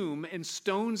tomb and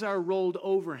stones are rolled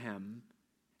over him.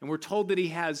 And we're told that he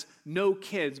has no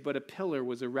kids, but a pillar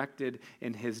was erected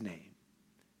in his name.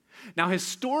 Now,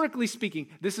 historically speaking,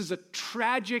 this is a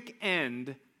tragic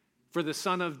end for the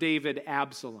son of David,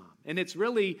 Absalom. And it's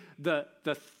really the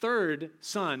third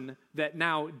son that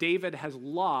now David has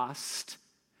lost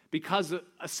because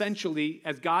essentially,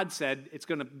 as God said, it's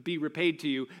going to be repaid to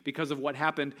you because of what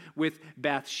happened with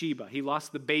Bathsheba. He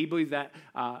lost the baby that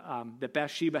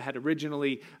Bathsheba had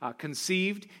originally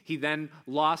conceived. He then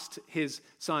lost his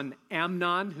son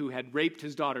Amnon, who had raped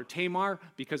his daughter Tamar,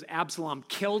 because Absalom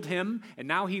killed him. And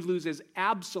now he loses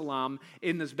Absalom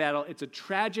in this battle. It's a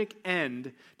tragic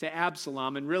end to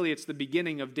Absalom, and really it's the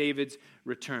beginning of David's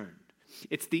return.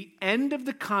 It's the end of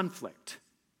the conflict.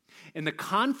 And the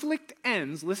conflict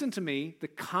ends, listen to me, the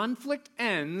conflict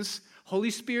ends, Holy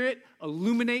Spirit,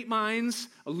 illuminate minds,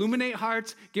 illuminate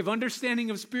hearts, give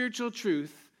understanding of spiritual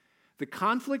truth. The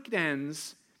conflict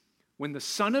ends when the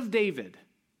son of David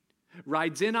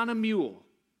rides in on a mule,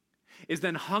 is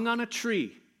then hung on a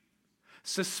tree,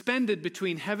 suspended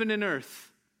between heaven and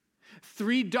earth.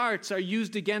 3 darts are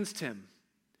used against him.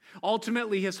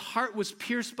 Ultimately, his heart was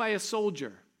pierced by a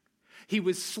soldier. He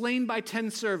was slain by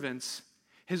 10 servants.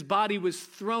 His body was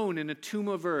thrown in a tomb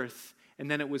of earth,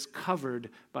 and then it was covered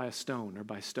by a stone or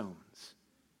by stones.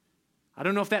 I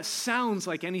don't know if that sounds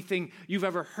like anything you've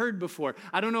ever heard before.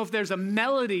 I don't know if there's a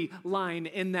melody line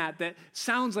in that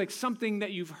sounds like something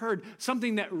that you've heard,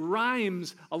 something that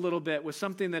rhymes a little bit with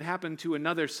something that happened to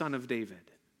another son of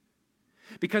David.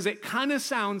 Because it kind of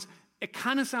sounds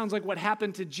like what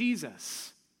happened to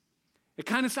Jesus. It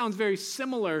kind of sounds very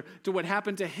similar to what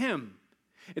happened to him.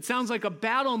 It sounds like a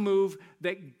battle move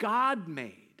that God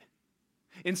made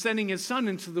in sending his son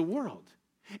into the world.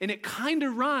 And it kind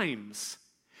of rhymes.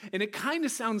 And it kind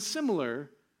of sounds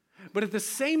similar, but at the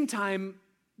same time,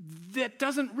 that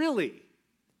doesn't really.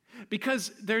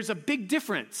 Because there's a big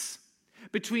difference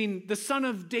between the son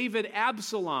of David,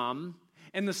 Absalom,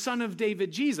 and the son of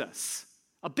David, Jesus.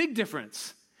 A big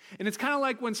difference. And it's kind of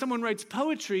like when someone writes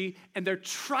poetry and they're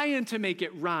trying to make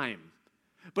it rhyme.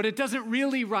 But it doesn't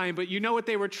really rhyme, but you know what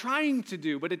they were trying to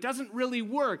do, but it doesn't really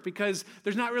work because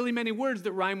there's not really many words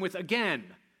that rhyme with again.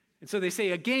 And so they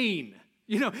say again,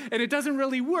 and it doesn't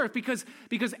really work because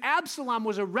Absalom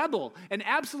was a rebel, and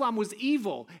Absalom was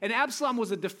evil, and Absalom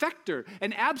was a defector,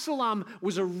 and Absalom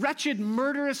was a wretched,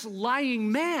 murderous,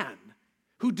 lying man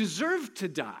who deserved to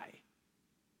die.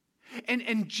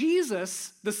 And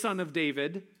Jesus, the son of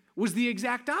David, was the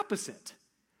exact opposite.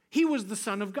 He was the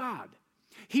Son of God.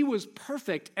 He was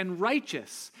perfect and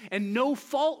righteous, and no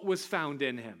fault was found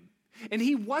in him. And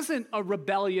he wasn't a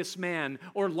rebellious man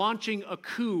or launching a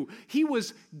coup. He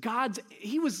was God's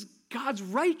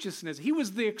righteousness. He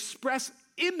was the express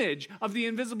image of the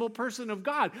invisible person of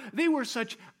God. They were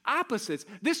such opposites.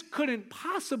 This couldn't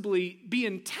possibly be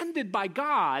intended by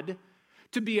God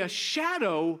to be a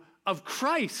shadow of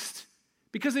Christ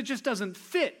because it just doesn't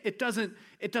fit. It doesn't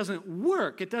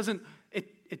work. It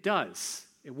does.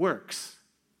 It works.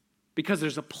 Because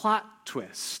there's a plot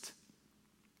twist.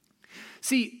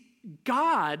 See,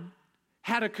 God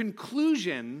had a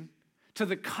conclusion to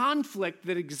the conflict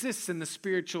that exists in the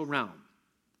spiritual realm.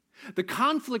 The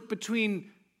conflict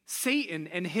between Satan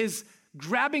and his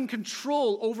grabbing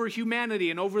control over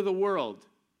humanity and over the world.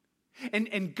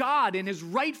 And God in his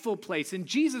rightful place, and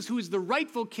Jesus, who is the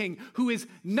rightful king, who is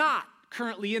not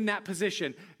currently in that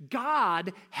position.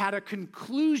 God had a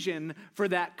conclusion for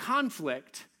that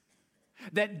conflict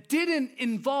that didn't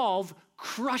involve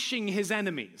crushing his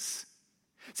enemies.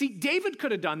 See, David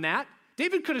could have done that.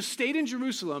 David could have stayed in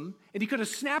Jerusalem, and he could have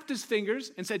snapped his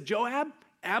fingers and said, Joab,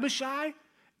 Abishai,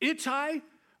 Ittai,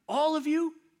 all of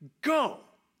you, go.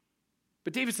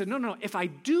 But David said, no, if I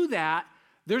do that,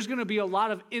 there's going to be a lot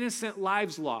of innocent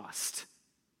lives lost.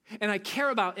 And I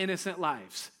care about innocent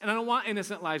lives, and I don't want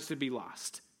innocent lives to be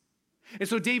lost. And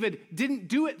so David didn't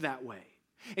do it that way.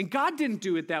 And God didn't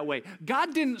do it that way.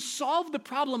 God didn't solve the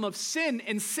problem of sin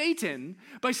and Satan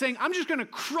by saying, I'm just going to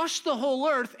crush the whole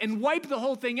earth and wipe the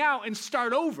whole thing out and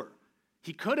start over.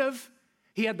 He could have.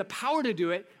 He had the power to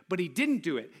do it, but he didn't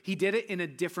do it. He did it in a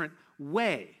different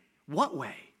way. What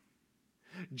way?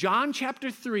 John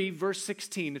chapter 3, verse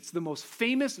 16. It's the most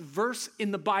famous verse in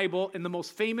the Bible and the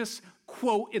most famous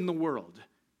quote in the world.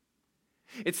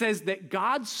 It says that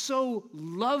God so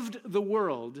loved the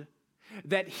world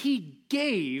that he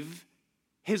gave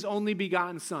his only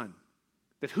begotten Son,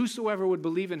 that whosoever would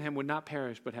believe in him would not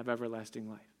perish but have everlasting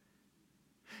life.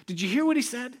 Did you hear what he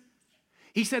said?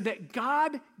 He said that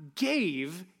God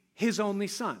gave his only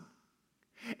Son.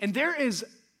 And there is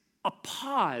a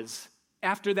pause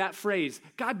after that phrase.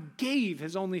 God gave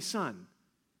his only Son.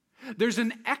 There's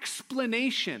an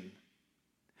explanation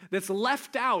that's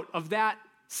left out of that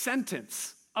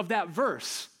sentence, of that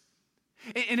verse.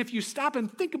 And if you stop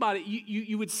and think about it,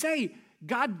 you would say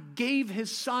God gave his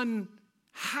Son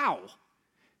How?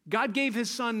 God gave his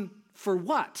son for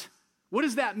what? What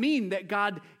does that mean that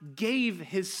God gave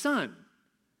his son?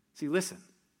 See, listen.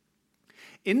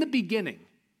 In the beginning,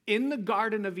 in the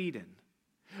Garden of Eden,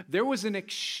 there was an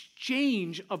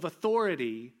exchange of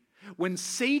authority when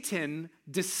Satan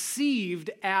deceived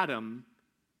Adam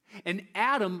and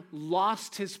Adam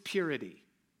lost his purity.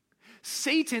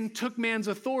 Satan took man's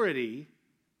authority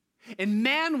and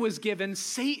man was given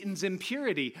Satan's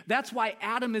impurity. That's why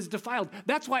Adam is defiled.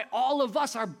 That's why all of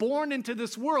us are born into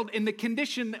this world in the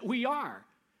condition that we are.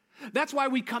 That's why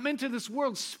we come into this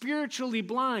world spiritually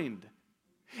blind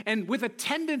and with a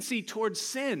tendency towards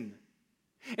sin.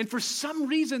 And for some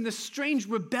reason, this strange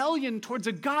rebellion towards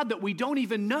a God that we don't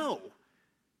even know.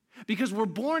 Because we're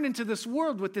born into this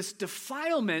world with this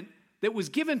defilement that was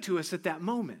given to us at that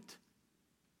moment.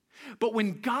 But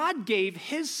when God gave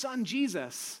his son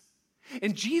Jesus,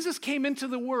 and Jesus came into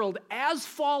the world as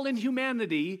fallen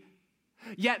humanity,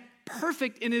 yet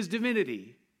perfect in his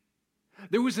divinity,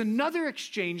 there was another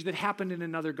exchange that happened in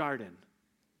another garden.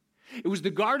 It was the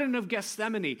Garden of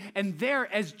Gethsemane. And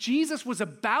there, as Jesus was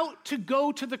about to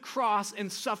go to the cross and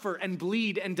suffer and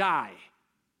bleed and die,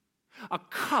 a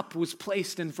cup was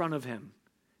placed in front of him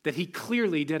that he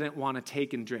clearly didn't want to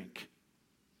take and drink.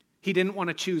 He didn't want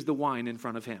to choose the wine in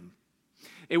front of him.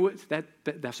 It was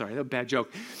that's sorry, a bad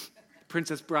joke.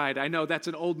 Princess Bride. I know that's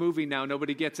an old movie now.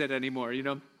 Nobody gets it anymore, you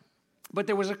know. But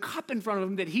there was a cup in front of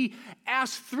him that he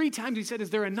asked 3 times. He said, "Is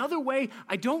there another way?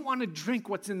 I don't want to drink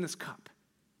what's in this cup."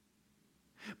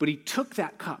 But he took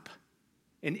that cup,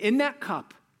 and in that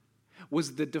cup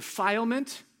was the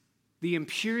defilement, the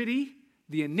impurity,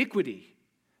 the iniquity,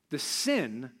 the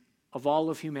sin of all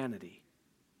of humanity.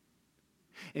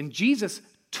 And Jesus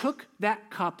took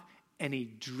that cup and he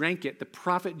drank it. The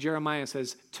prophet Jeremiah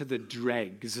says, to the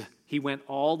dregs. He went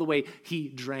all the way. He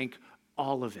drank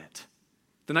all of it.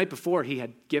 The night before, he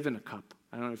had given a cup.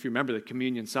 I don't know if you remember the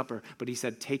communion supper, but he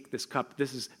said, "Take this cup.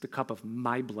 This is the cup of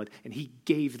my blood." And he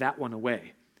gave that one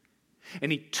away.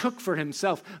 And he took for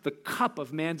himself the cup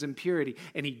of man's impurity,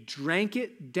 and he drank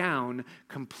it down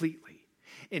completely.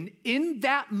 And in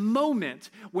that moment,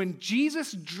 when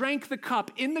Jesus drank the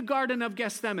cup in the Garden of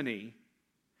Gethsemane,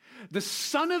 the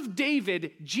Son of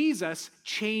David, Jesus,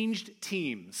 changed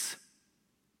teams.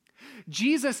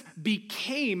 Jesus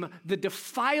became the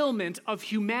defilement of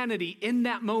humanity in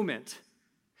that moment.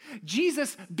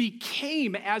 Jesus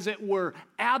became, as it were,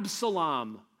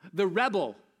 Absalom, the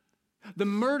rebel, the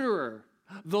murderer,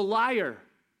 the liar,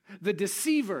 the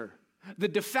deceiver, the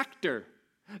defector,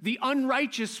 the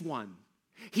unrighteous one.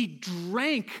 He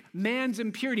drank man's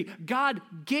impurity. God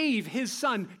gave his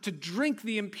son to drink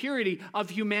the impurity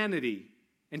of humanity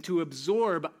and to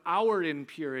absorb our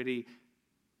impurity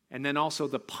and then also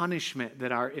the punishment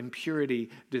that our impurity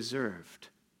deserved.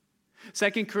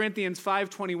 2 Corinthians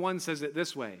 5:21 says it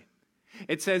this way.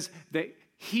 It says that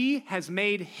he has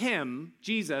made him,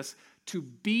 Jesus, to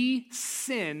be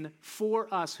sin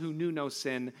for us who knew no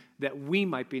sin, that we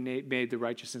might be made the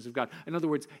righteousness of God. In other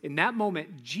words, in that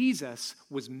moment, Jesus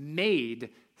was made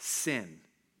sin.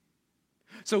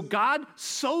 So God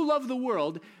so loved the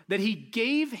world that he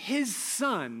gave his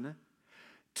son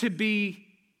to be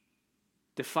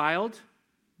defiled,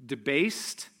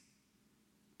 debased,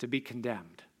 to be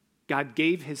condemned. God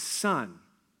gave his son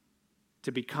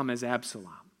to become as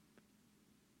Absalom.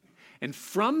 And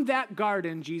from that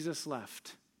garden, Jesus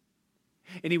left.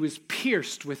 And he was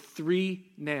pierced with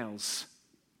 3 nails.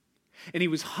 And he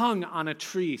was hung on a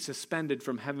tree suspended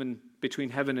from heaven,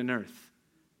 between heaven and earth.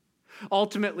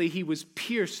 Ultimately, he was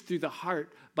pierced through the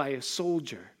heart by a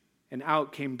soldier, and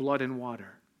out came blood and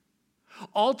water.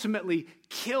 Ultimately,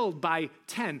 killed by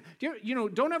 10.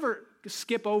 Don't ever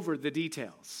skip over the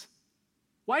details.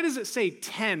 Why does it say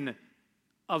 10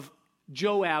 of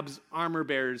Joab's armor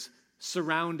bearers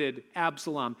surrounded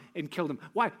Absalom and killed him?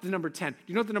 Why the number 10? Do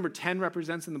you know what the number 10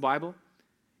 represents in the Bible?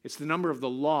 It's the number of the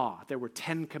law. There were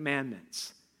 10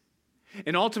 commandments.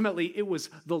 And ultimately, it was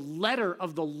the letter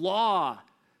of the law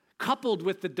coupled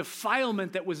with the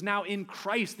defilement that was now in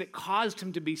Christ that caused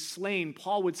him to be slain.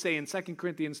 Paul would say in 2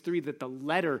 Corinthians 3 that the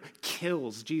letter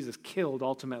kills. Jesus killed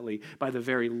ultimately by the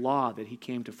very law that he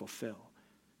came to fulfill.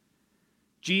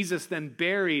 Jesus then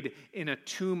buried in a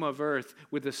tomb of earth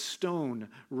with a stone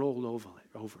rolled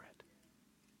over it.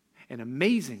 And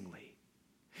amazingly,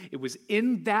 it was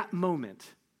in that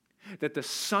moment that the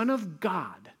Son of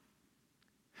God,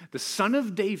 the Son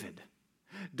of David,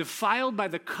 defiled by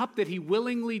the cup that he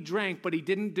willingly drank but he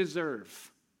didn't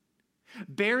deserve,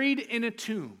 buried in a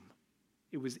tomb,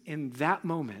 it was in that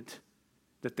moment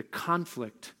that the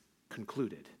conflict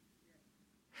concluded.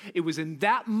 It was in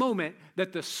that moment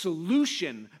that the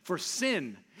solution for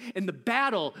sin in the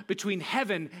battle between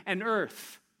heaven and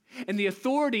earth. And the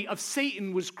authority of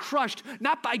Satan was crushed,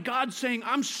 not by God saying,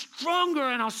 I'm stronger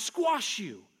and I'll squash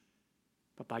you,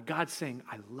 but by God saying,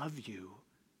 I love you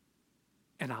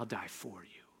and I'll die for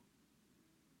you.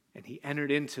 And he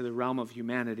entered into the realm of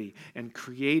humanity and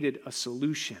created a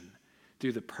solution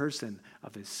through the person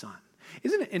of his son.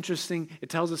 Isn't it interesting? It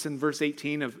tells us in verse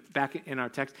 18 of back in our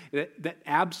text that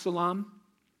Absalom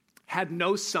had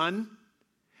no son,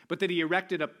 but that he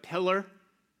erected a pillar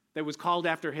that was called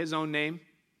after his own name.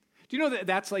 Do you know that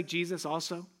that's like Jesus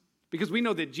also? Because we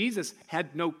know that Jesus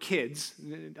had no kids.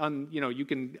 You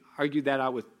can argue that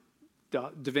out with Da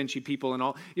Vinci people and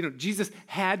all. Jesus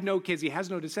had no kids. He has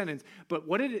no descendants. But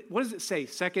what does it say?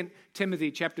 2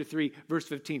 Timothy chapter 3, verse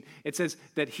 15. It says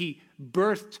that he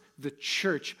birthed the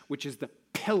church, which is the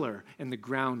pillar and the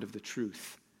ground of the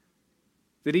truth.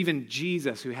 That even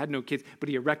Jesus, who had no kids, but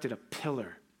he erected a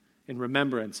pillar in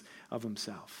remembrance of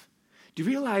himself. Do you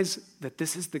realize that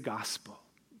this is the gospel?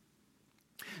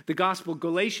 The gospel,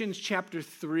 Galatians chapter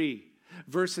 3,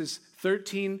 verses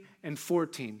 13 and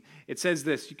 14. It says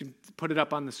this, you can put it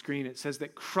up on the screen. It says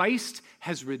that Christ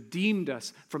has redeemed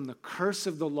us from the curse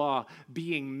of the law,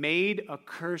 being made a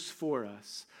curse for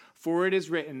us. For it is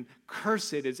written,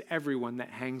 cursed is everyone that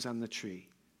hangs on the tree.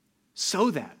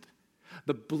 So that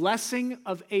the blessing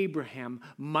of Abraham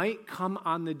might come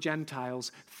on the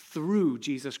Gentiles through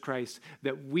Jesus Christ,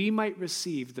 that we might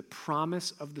receive the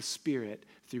promise of the Spirit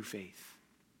through faith.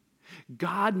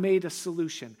 God made a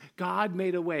solution. God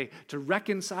made a way to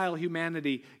reconcile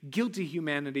humanity, guilty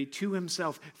humanity, to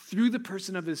himself through the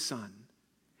person of his Son,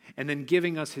 and then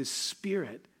giving us his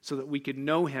Spirit so that we could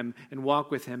know him and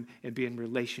walk with him and be in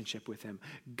relationship with him.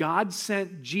 God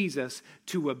sent Jesus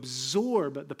to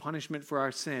absorb the punishment for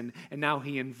our sin, and now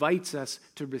he invites us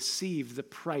to receive the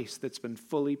price that's been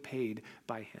fully paid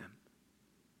by him.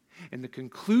 And the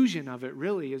conclusion of it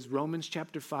really is Romans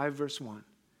chapter 5, verse 1.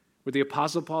 Where the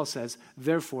Apostle Paul says,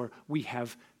 therefore, we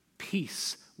have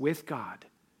peace with God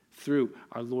through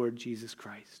our Lord Jesus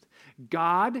Christ.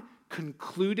 God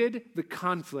concluded the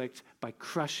conflict by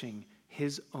crushing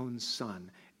his own Son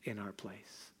in our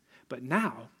place. But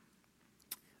now,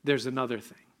 there's another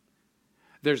thing.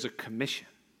 There's a commission.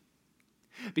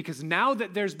 Because now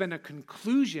that there's been a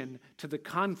conclusion to the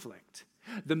conflict,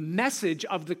 the message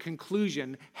of the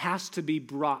conclusion has to be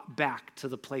brought back to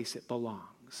the place it belongs.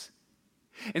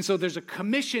 And so there's a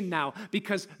commission now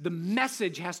because the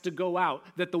message has to go out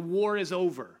that the war is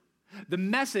over. The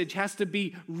message has to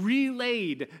be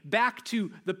relayed back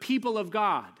to the people of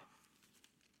God.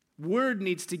 Word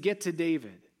needs to get to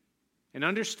David and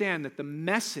understand that the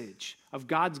message of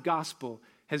God's gospel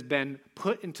has been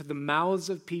put into the mouths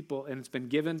of people and it's been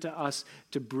given to us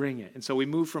to bring it. And so we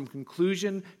move from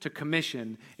conclusion to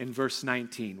commission in verse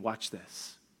 19. Watch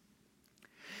this.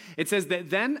 It says that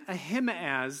then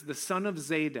Ahimaaz, the son of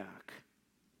Zadok,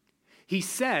 he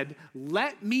said,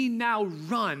 let me now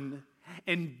run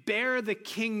and bear the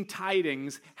king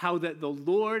tidings how that the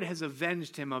Lord has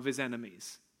avenged him of his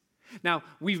enemies. Now,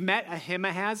 we've met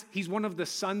Ahimaaz. He's one of the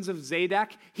sons of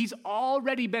Zadok. He's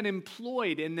already been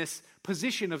employed in this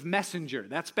position of messenger.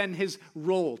 That's been his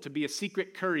role, to be a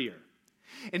secret courier.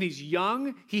 And he's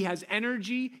young, he has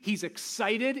energy, he's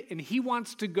excited, and he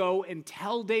wants to go and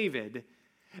tell David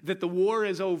that the war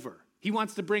is over. He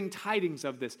wants to bring tidings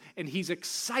of this, and he's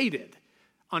excited,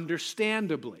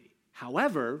 understandably.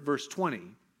 However, verse 20,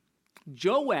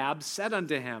 Joab said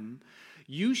unto him,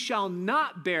 you shall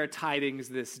not bear tidings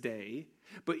this day,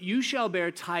 but you shall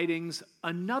bear tidings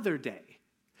another day.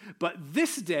 But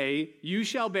this day you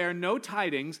shall bear no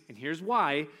tidings, and here's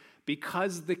why,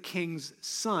 because the king's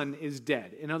son is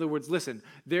dead. In other words, listen,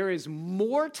 there is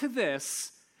more to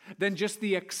this than just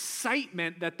the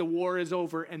excitement that the war is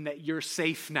over and that you're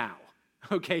safe now,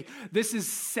 okay? This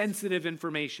is sensitive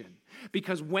information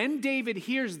because when David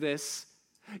hears this,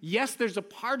 yes, there's a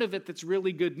part of it that's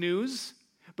really good news,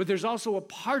 but there's also a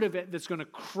part of it that's going to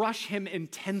crush him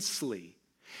intensely.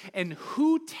 And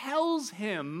who tells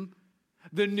him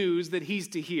the news that he's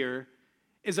to hear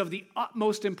is of the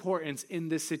utmost importance in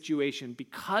this situation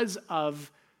because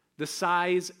of the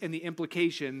size and the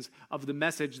implications of the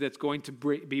message that's going to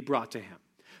be brought to him.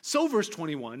 So verse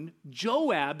 21,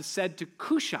 Joab said to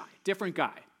Cushai, different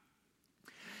guy,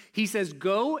 he says,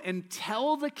 go and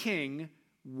tell the king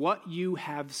what you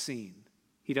have seen.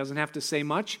 He doesn't have to say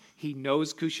much. He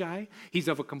knows Cushai. He's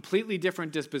of a completely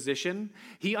different disposition.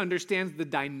 He understands the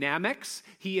dynamics.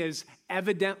 He is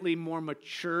evidently more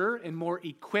mature and more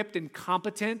equipped and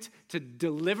competent to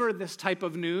deliver this type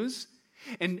of news.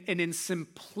 And in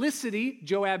simplicity,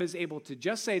 Joab is able to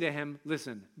just say to him,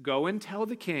 listen, go and tell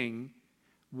the king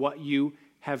what you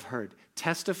have heard.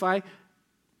 Testify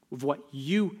of what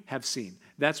you have seen.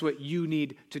 That's what you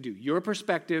need to do. Your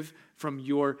perspective from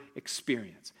your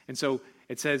experience. And so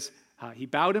it says he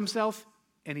bowed himself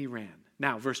and he ran.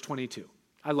 Now, verse 22.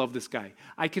 I love this guy.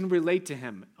 I can relate to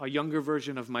him, a younger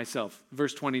version of myself.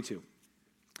 Verse 22.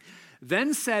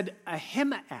 Then said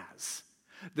Ahimaaz,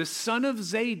 the son of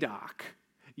Zadok,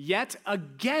 yet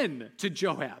again to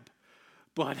Joab,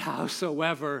 but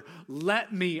howsoever,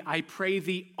 let me, I pray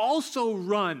thee, also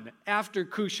run after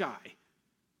Cushai.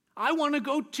 I want to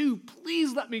go too.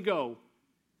 Please let me go.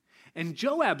 And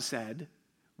Joab said,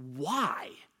 why?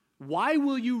 Why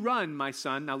will you run, my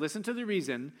son? Now listen to the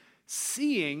reason.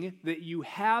 Seeing that you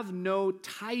have no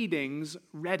tidings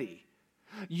ready.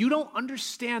 You don't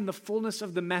understand the fullness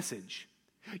of the message.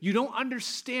 You don't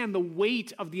understand the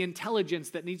weight of the intelligence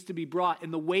that needs to be brought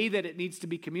and the way that it needs to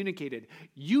be communicated.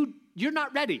 You're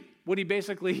not ready, what he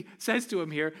basically says to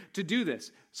him here, to do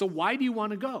this. So why do you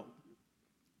want to go?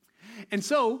 And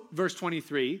so, verse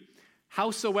 23,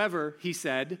 howsoever, he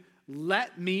said,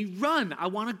 let me run. I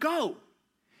want to go.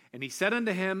 And he said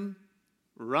unto him,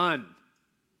 run.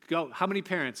 Go. How many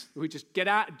parents? We just get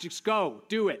out, just go,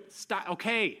 do it. Stop.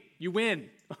 Okay, you win.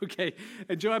 Okay.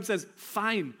 And Joab says,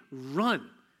 fine, run.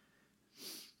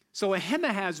 So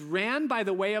Ahimaaz ran by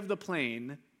the way of the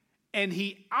plain, and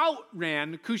he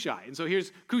outran Cushai. And so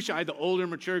here's Cushai, the older,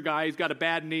 mature guy. He's got a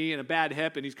bad knee and a bad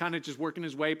hip, and he's kind of just working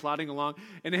his way, plodding along.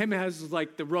 And Ahimaaz is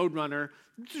like the road runner.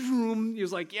 He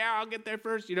was like, yeah, I'll get there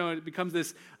first. You know, it becomes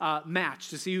this match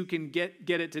to see who can get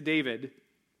it to David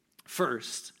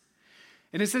first.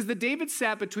 And it says that David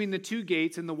sat between the two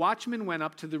gates, and the watchman went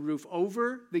up to the roof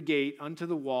over the gate unto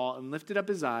the wall, and lifted up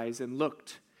his eyes and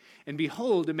looked. And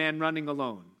behold, a man running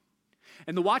alone.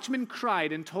 And the watchman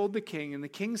cried and told the king, and the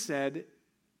king said,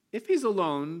 if he's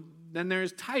alone, then there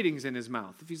is tidings in his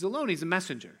mouth. If he's alone, he's a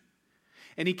messenger.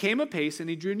 And he came apace, and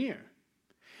he drew near.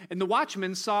 And the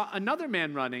watchman saw another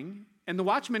man running, and the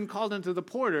watchman called unto the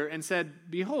porter and said,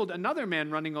 behold, another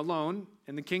man running alone.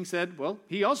 And the king said, well,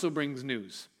 he also brings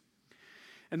news.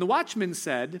 And the watchman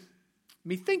said,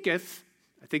 methinketh,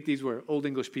 I think these were Old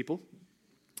English people,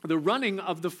 the running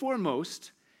of the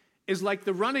foremost is like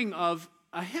the running of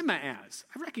Ahimaaz.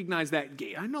 I recognize that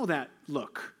gait. I know that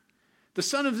look. The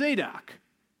son of Zadok.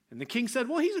 And the king said,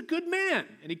 well, he's a good man,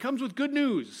 and he comes with good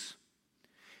news.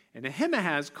 And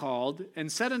Ahimaaz called and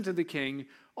said unto the king,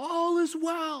 all is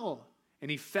well.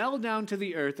 And he fell down to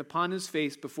the earth upon his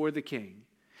face before the king,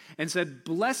 and said,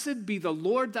 blessed be the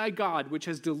Lord thy God, which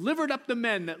has delivered up the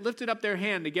men that lifted up their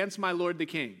hand against my lord the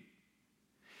king.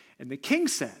 And the king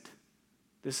said,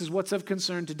 this is what's of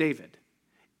concern to David,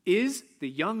 is the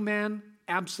young man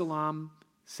Absalom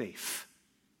safe?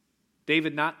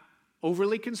 David not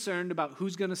overly concerned about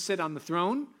who's going to sit on the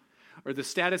throne or the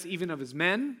status even of his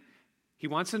men. He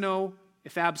wants to know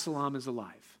if Absalom is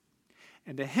alive.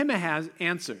 And Ahimaaz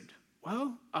answered,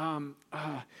 well,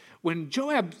 when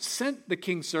Joab sent the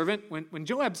king's servant, when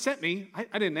Joab sent me,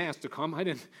 I didn't ask to come. I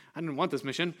didn't want this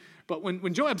mission. But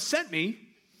when Joab sent me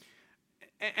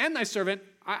and thy servant,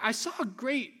 I saw a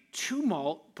great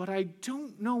tumult, but I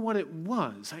don't know what it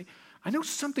was. I know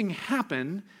something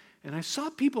happened, and I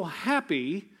saw people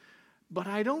happy, but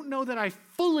I don't know that I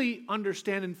fully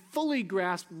understand and fully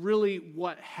grasp really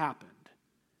what happened.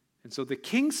 And so the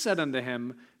king said unto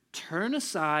him, turn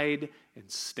aside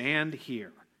and stand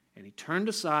here. And he turned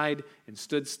aside and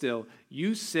stood still.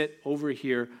 You sit over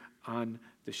here on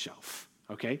the shelf.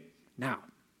 Okay? Now,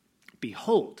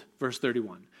 behold, verse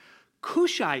 31,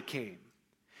 Cushai came.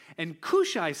 And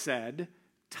Cushai said,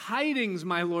 tidings,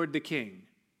 my lord the king.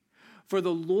 For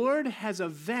the Lord has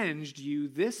avenged you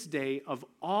this day of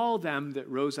all them that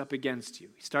rose up against you.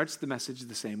 He starts the message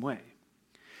the same way.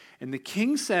 And the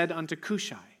king said unto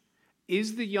Cushai,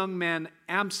 is the young man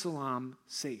Absalom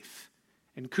safe?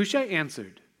 And Cushai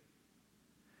answered,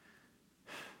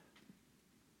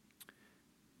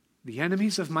 the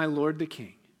enemies of my lord the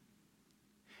king,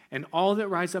 and all that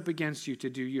rise up against you to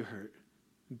do you hurt,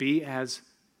 be as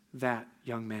that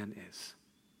young man is.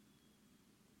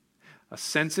 A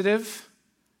sensitive,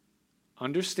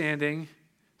 understanding,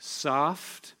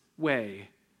 soft way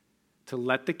to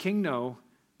let the king know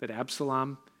that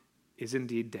Absalom is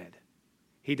indeed dead.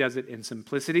 He does it in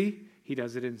simplicity, he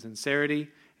does it in sincerity,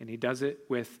 and he does it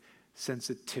with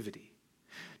sensitivity.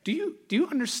 Do you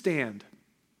understand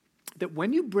that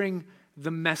when you bring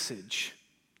the message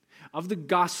of the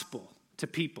gospel to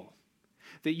people,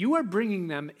 that you are bringing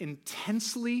them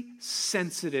intensely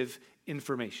sensitive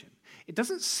information? It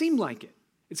doesn't seem like it.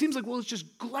 It seems like, well, it's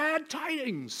just glad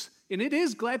tidings. And it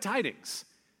is glad tidings.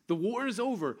 The war is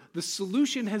over. The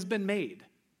solution has been made.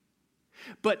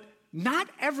 But not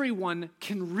everyone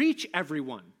can reach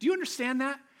everyone. Do you understand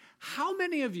that? How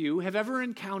many of you have ever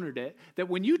encountered it that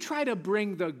when you try to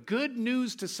bring the good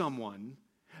news to someone,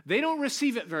 they don't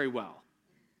receive it very well?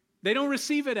 They don't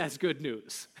receive it as good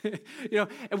news.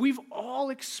 And we've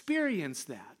all experienced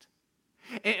that.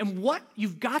 And what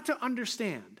you've got to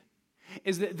understand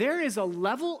is that there is a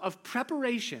level of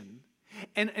preparation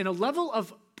and a level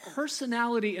of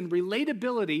personality and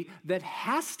relatability that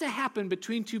has to happen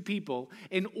between two people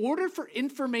in order for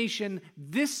information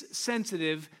this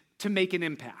sensitive to make an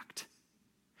impact.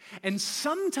 And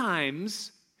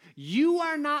sometimes you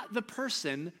are not the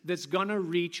person that's going to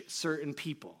reach certain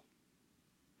people.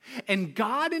 And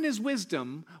God in his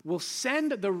wisdom will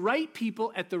send the right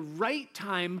people at the right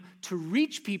time to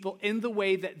reach people in the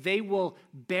way that they will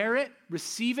bear it,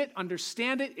 receive it,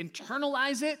 understand it,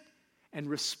 internalize it, and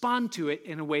respond to it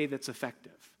in a way that's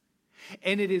effective.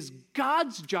 And it is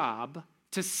God's job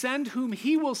to send whom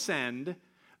he will send,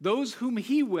 those whom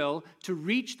he will, to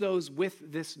reach those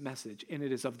with this message. And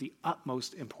it is of the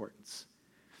utmost importance.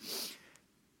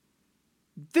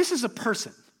 This is a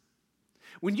person.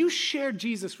 When you share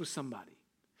Jesus with somebody,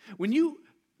 when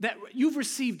you've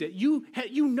received it, you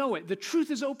know it, the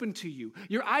truth is open to you,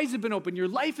 your eyes have been opened, your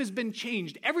life has been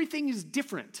changed, everything is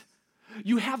different.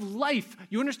 You have life,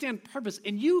 you understand purpose,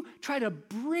 and you try to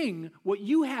bring what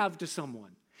you have to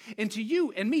someone. And to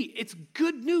you and me, it's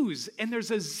good news, and there's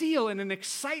a zeal and an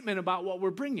excitement about what we're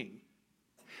bringing.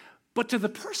 But to the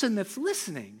person that's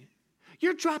listening,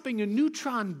 you're dropping a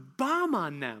neutron bomb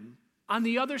on them on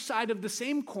the other side of the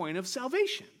same coin of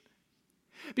salvation.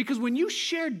 Because when you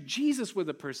share Jesus with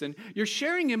a person, you're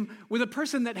sharing him with a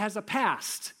person that has a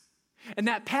past. And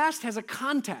that past has a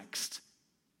context.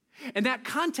 And that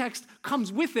context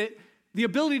comes with it the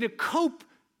ability to cope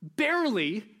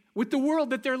barely with the world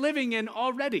that they're living in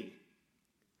already.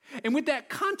 And with that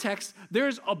context,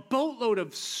 there's a boatload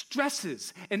of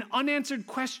stresses and unanswered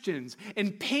questions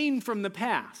and pain from the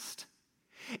past.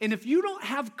 And if you don't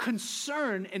have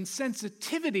concern and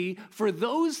sensitivity for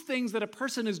those things that a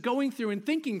person is going through and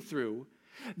thinking through,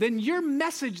 then your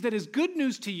message that is good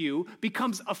news to you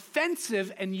becomes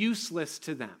offensive and useless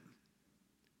to them.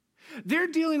 They're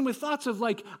dealing with thoughts of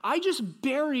like, I just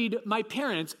buried my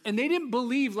parents and they didn't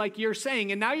believe like you're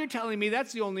saying, and now you're telling me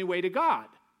that's the only way to God.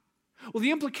 Well,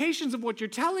 the implications of what you're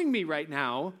telling me right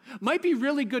now might be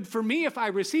really good for me if I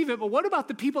receive it, but what about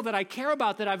the people that I care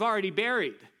about that I've already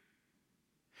buried?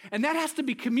 And that has to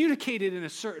be communicated in a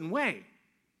certain way.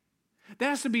 That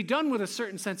has to be done with a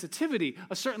certain sensitivity,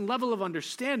 a certain level of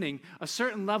understanding, a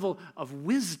certain level of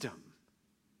wisdom.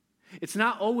 It's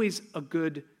not always a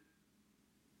good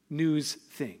news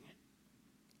thing.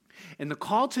 And the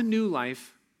call to new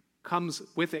life comes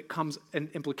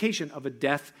an implication of a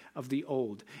death of the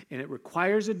old. And it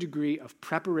requires a degree of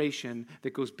preparation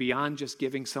that goes beyond just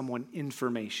giving someone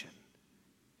information.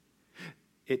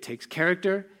 It takes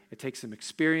character, it takes some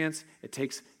experience, it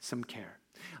takes some care.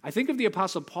 I think of the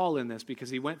Apostle Paul in this because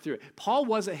he went through it. Paul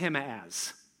was a him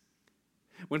as.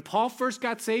 When Paul first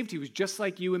got saved, he was just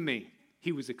like you and me.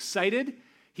 He was excited,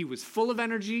 he was full of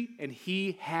energy, and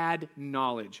he had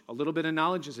knowledge. A little bit of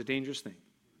knowledge is a dangerous thing.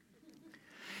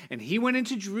 And he went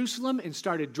into Jerusalem and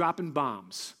started dropping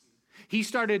bombs. He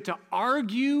started to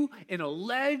argue and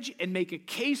allege and make a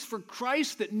case for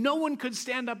Christ that no one could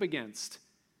stand up against.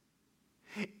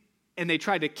 And they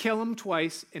tried to kill him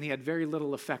twice, and he had very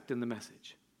little effect in the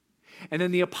message. And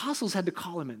then the apostles had to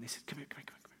call him in. They said, come here.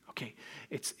 Okay,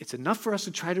 it's enough for us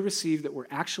to try to receive that we're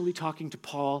actually talking to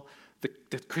Paul,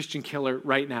 the Christian killer,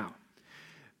 right now.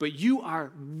 But you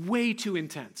are way too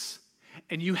intense,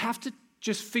 and you have to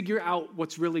just figure out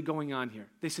what's really going on here.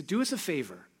 They said, do us a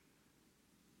favor.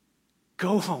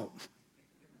 Go home.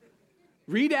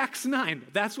 Read Acts 9.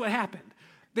 That's what happened.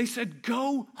 They said,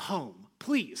 go home,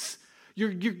 please.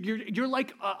 You're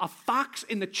like a fox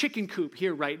in the chicken coop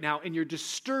here right now, and you're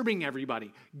disturbing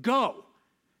everybody. Go.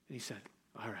 And he said,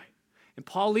 all right. And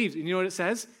Paul leaves, and you know what it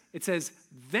says? It says,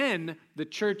 then the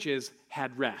churches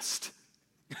had rest.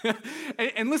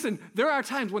 and listen, there are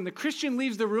times when the Christian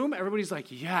leaves the room, everybody's like,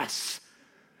 yes.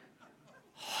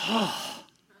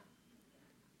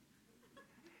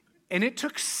 And it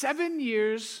took 7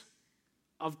 years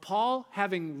of Paul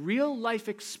having real life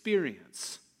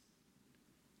experience.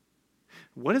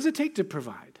 What does it take to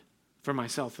provide for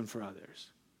myself and for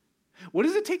others? What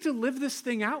does it take to live this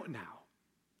thing out now?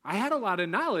 I had a lot of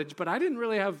knowledge, but I didn't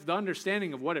really have the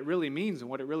understanding of what it really means and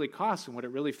what it really costs and what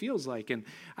it really feels like. And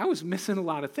I was missing a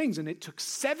lot of things. And it took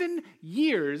 7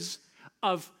 years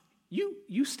of,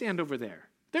 you stand over there.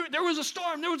 There was a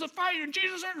storm, there was a fire, and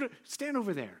Jesus, stand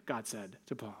over there, God said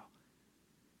to Paul.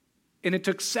 And it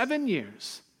took 7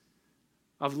 years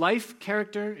of life,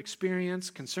 character, experience,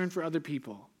 concern for other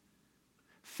people.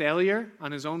 Failure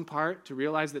on his own part to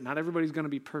realize that not everybody's going to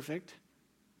be perfect.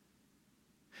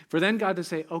 For then God to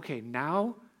say, okay,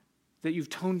 now that you've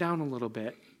toned down a little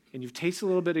bit and you've tasted a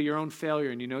little bit of your own failure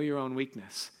and you know your own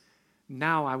weakness,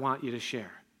 now I want you to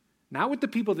share. Not with the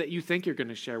people that you think you're going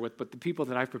to share with, but the people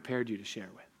that I've prepared you to share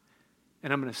with.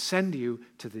 And I'm going to send you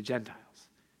to the Gentiles.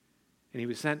 And he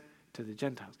was sent to the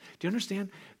Gentiles. Do you understand?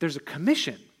 There's a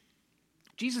commission.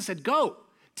 Jesus said, go,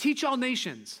 teach all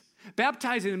nations,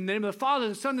 baptizing them in the name of the Father,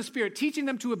 the Son, and the Spirit, teaching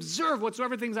them to observe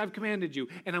whatsoever things I've commanded you.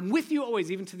 And I'm with you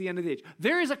always, even to the end of the age.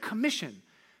 There is a commission.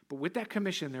 But with that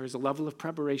commission, there is a level of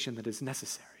preparation that is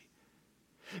necessary.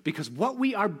 Because what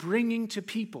we are bringing to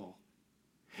people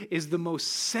is the most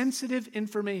sensitive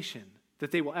information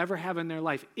that they will ever have in their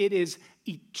life. It is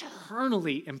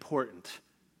eternally important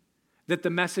that the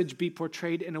message be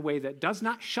portrayed in a way that does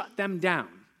not shut them down,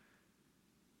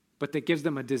 but that gives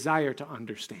them a desire to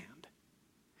understand.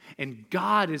 And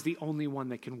God is the only one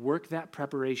that can work that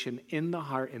preparation in the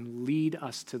heart and lead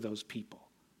us to those people.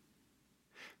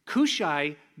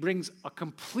 Cushai brings a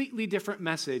completely different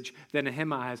message than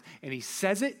Ahimaaz, and he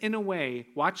says it in a way,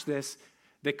 watch this,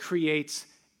 that creates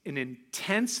an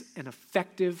intense and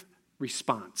effective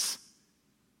response.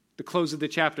 The close of the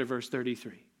chapter, verse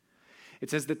 33.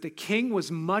 It says that the king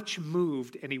was much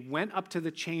moved, and he went up to the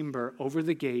chamber over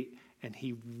the gate, and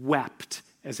he wept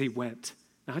as he went.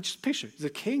 Now, just picture, he's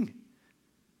a king.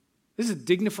 This is a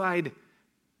dignified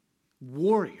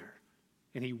warrior,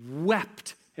 and he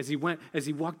wept as he went. As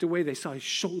he walked away, they saw his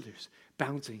shoulders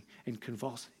bouncing and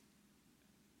convulsing.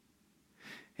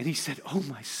 And he said, oh,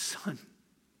 my son,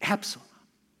 Absalom,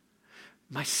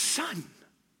 my son,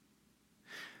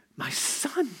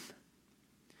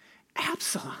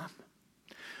 Absalom,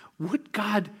 would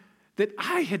God that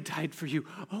I had died for you.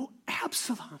 Oh,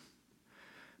 Absalom,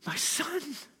 my son,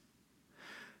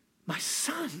 my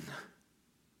son.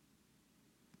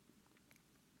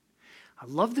 I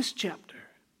love this chapter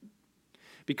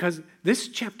because this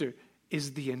chapter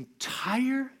is the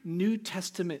entire New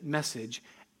Testament message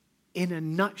in a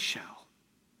nutshell.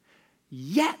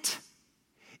 Yet,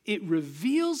 it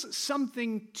reveals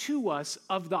something to us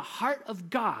of the heart of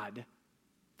God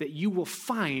that you will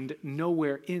find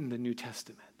nowhere in the New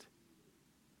Testament.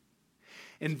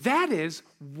 And that is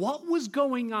what was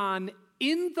going on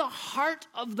in the heart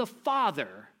of the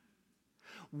Father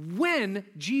when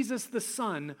Jesus the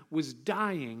Son was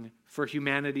dying for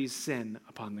humanity's sin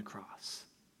upon the cross.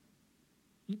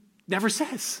 It never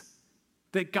says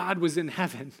that God was in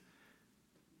heaven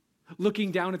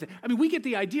looking down at I mean, we get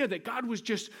the idea that God was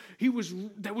just,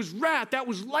 that was wrath, that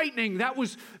was lightning, that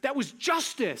was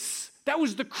justice, that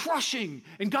was the crushing,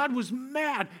 and God was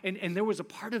mad. And there was a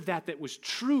part of that was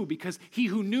true because he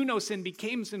who knew no sin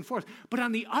became sin for us. But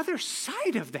on the other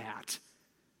side of that,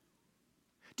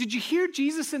 did you hear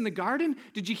Jesus in the garden?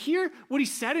 Did you hear what he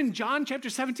said in John chapter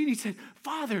 17? He said,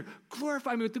 Father,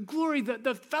 glorify me with the glory,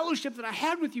 the fellowship that I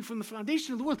had with you from the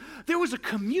foundation of the world. There was a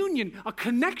communion, a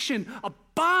connection, a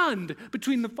bond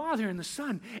between the Father and the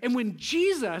Son. And when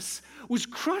Jesus was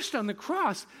crushed on the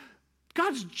cross,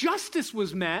 God's justice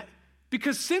was met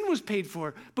because sin was paid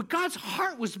for, but God's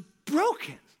heart was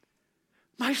broken.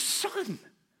 My son,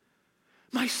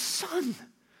 my son,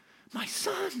 my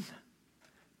son.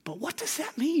 But what does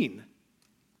that mean?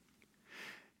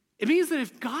 It means that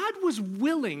if God was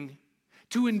willing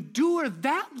to endure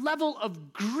that level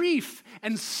of grief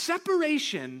and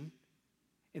separation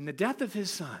in the death of his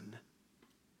son,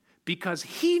 because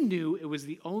he knew it was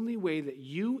the only way that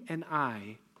you and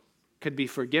I could be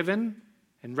forgiven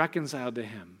and reconciled to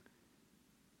him,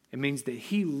 it means that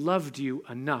he loved you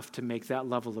enough to make that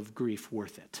level of grief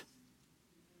worth it.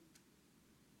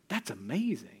 That's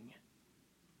amazing.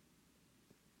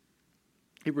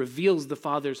 It reveals the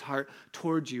Father's heart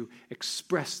towards you,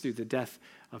 expressed through the death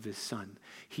of his Son.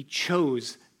 He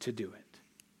chose to do it.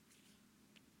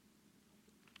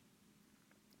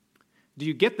 Do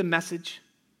you get the message?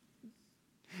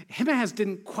 Ahimaaz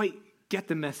didn't quite get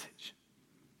the message.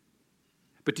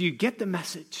 But do you get the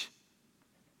message?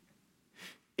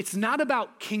 It's not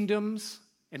about kingdoms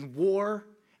and war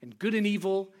and good and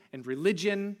evil and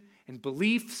religion and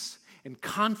beliefs and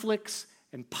conflicts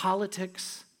and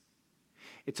politics.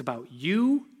 It's about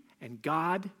you and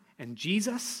God and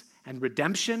Jesus and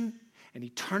redemption and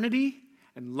eternity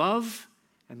and love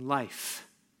and life.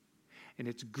 And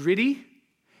it's gritty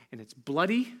and it's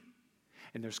bloody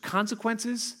and there's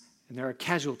consequences and there are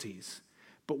casualties.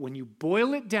 But when you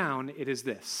boil it down, it is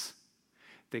this: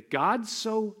 that God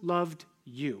so loved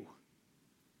you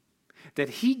that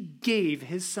he gave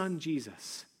his son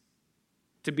Jesus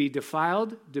to be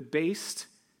defiled, debased,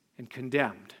 and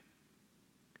condemned,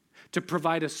 to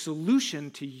provide a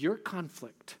solution to your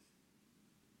conflict,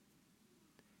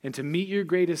 and to meet your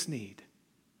greatest need.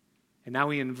 And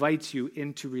now he invites you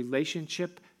into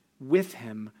relationship with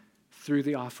him through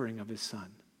the offering of his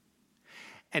Son.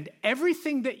 And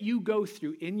everything that you go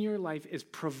through in your life is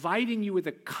providing you with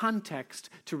a context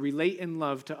to relate in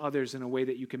love to others in a way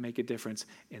that you can make a difference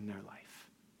in their life.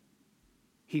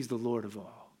 He's the Lord of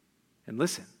all. And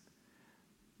listen,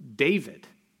 David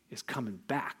is coming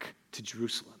back to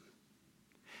Jerusalem.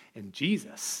 And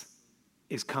Jesus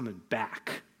is coming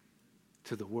back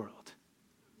to the world.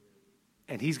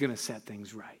 And he's going to set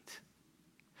things right.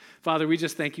 Father, we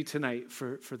just thank you tonight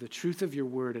for the truth of your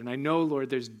word. And I know, Lord,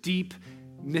 there's deep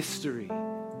mystery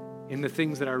in the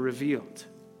things that are revealed.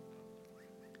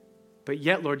 But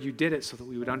yet, Lord, you did it so that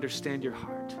we would understand your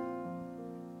heart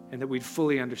and that we'd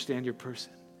fully understand your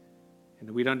person and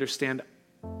that we'd understand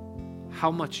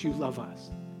how much you love us.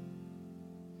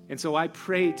 And so I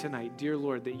pray tonight, dear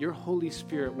Lord, that your Holy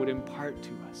Spirit would impart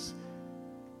to us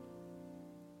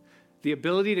the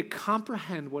ability to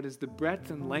comprehend what is the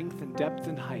breadth and length and depth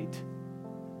and height,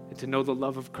 and to know the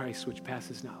love of Christ which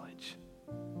passes knowledge.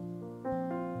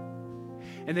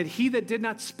 And that he that did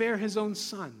not spare his own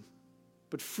Son,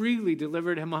 but freely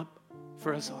delivered him up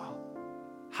for us all,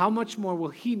 how much more will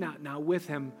he not now with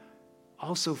him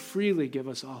also freely give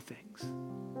us all things?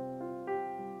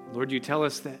 Lord, you tell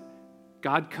us that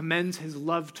God commends his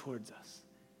love towards us,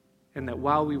 and that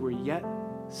while we were yet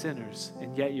sinners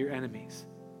and yet your enemies,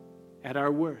 at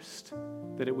our worst,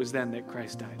 that it was then that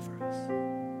Christ died for us.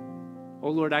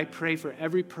 Oh Lord, I pray for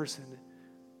every person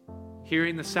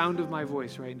hearing the sound of my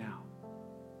voice right now,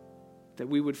 that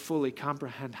we would fully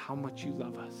comprehend how much you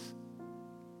love us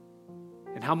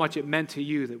and how much it meant to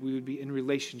you that we would be in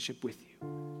relationship with you.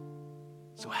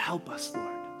 So help us,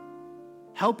 Lord.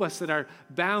 Help us that are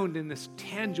bound in this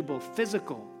tangible,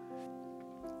 physical,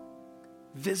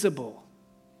 visible,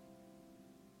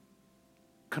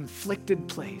 conflicted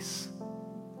place.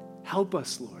 Help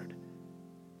us, Lord,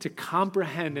 to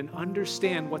comprehend and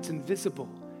understand what's invisible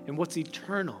and what's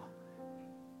eternal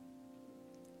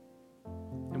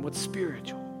and what's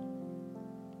spiritual.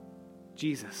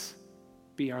 Jesus,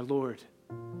 be our Lord,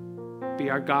 be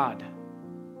our God,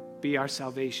 be our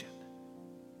salvation,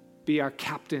 be our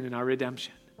captain in our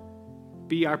redemption,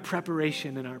 be our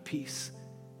preparation and our peace,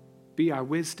 be our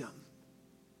wisdom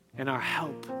and our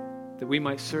help, that we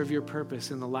might serve your purpose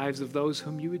in the lives of those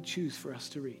whom you would choose for us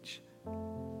to reach.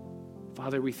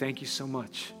 Father, we thank you so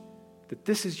much that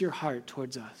this is your heart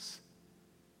towards us.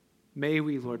 May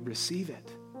we, Lord, receive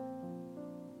it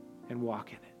and walk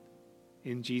in it.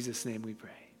 In Jesus' name we pray.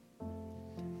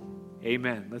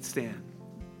 Amen. Let's stand.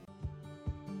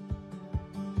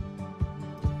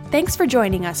 Thanks for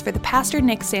joining us for the Pastor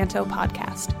Nick Santo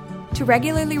podcast. To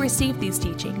regularly receive these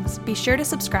teachings, be sure to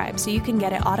subscribe so you can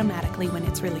get it automatically when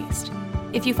it's released.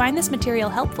 If you find this material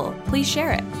helpful, please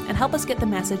share it and help us get the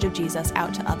message of Jesus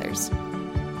out to others.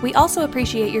 We also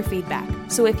appreciate your feedback,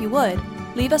 so if you would,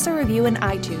 leave us a review in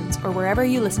iTunes or wherever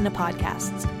you listen to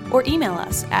podcasts, or email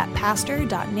us at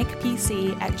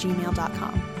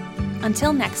pastor.nickpc@gmail.com.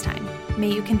 Until next time,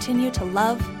 may you continue to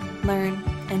love, learn,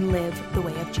 and live the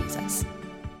way of Jesus.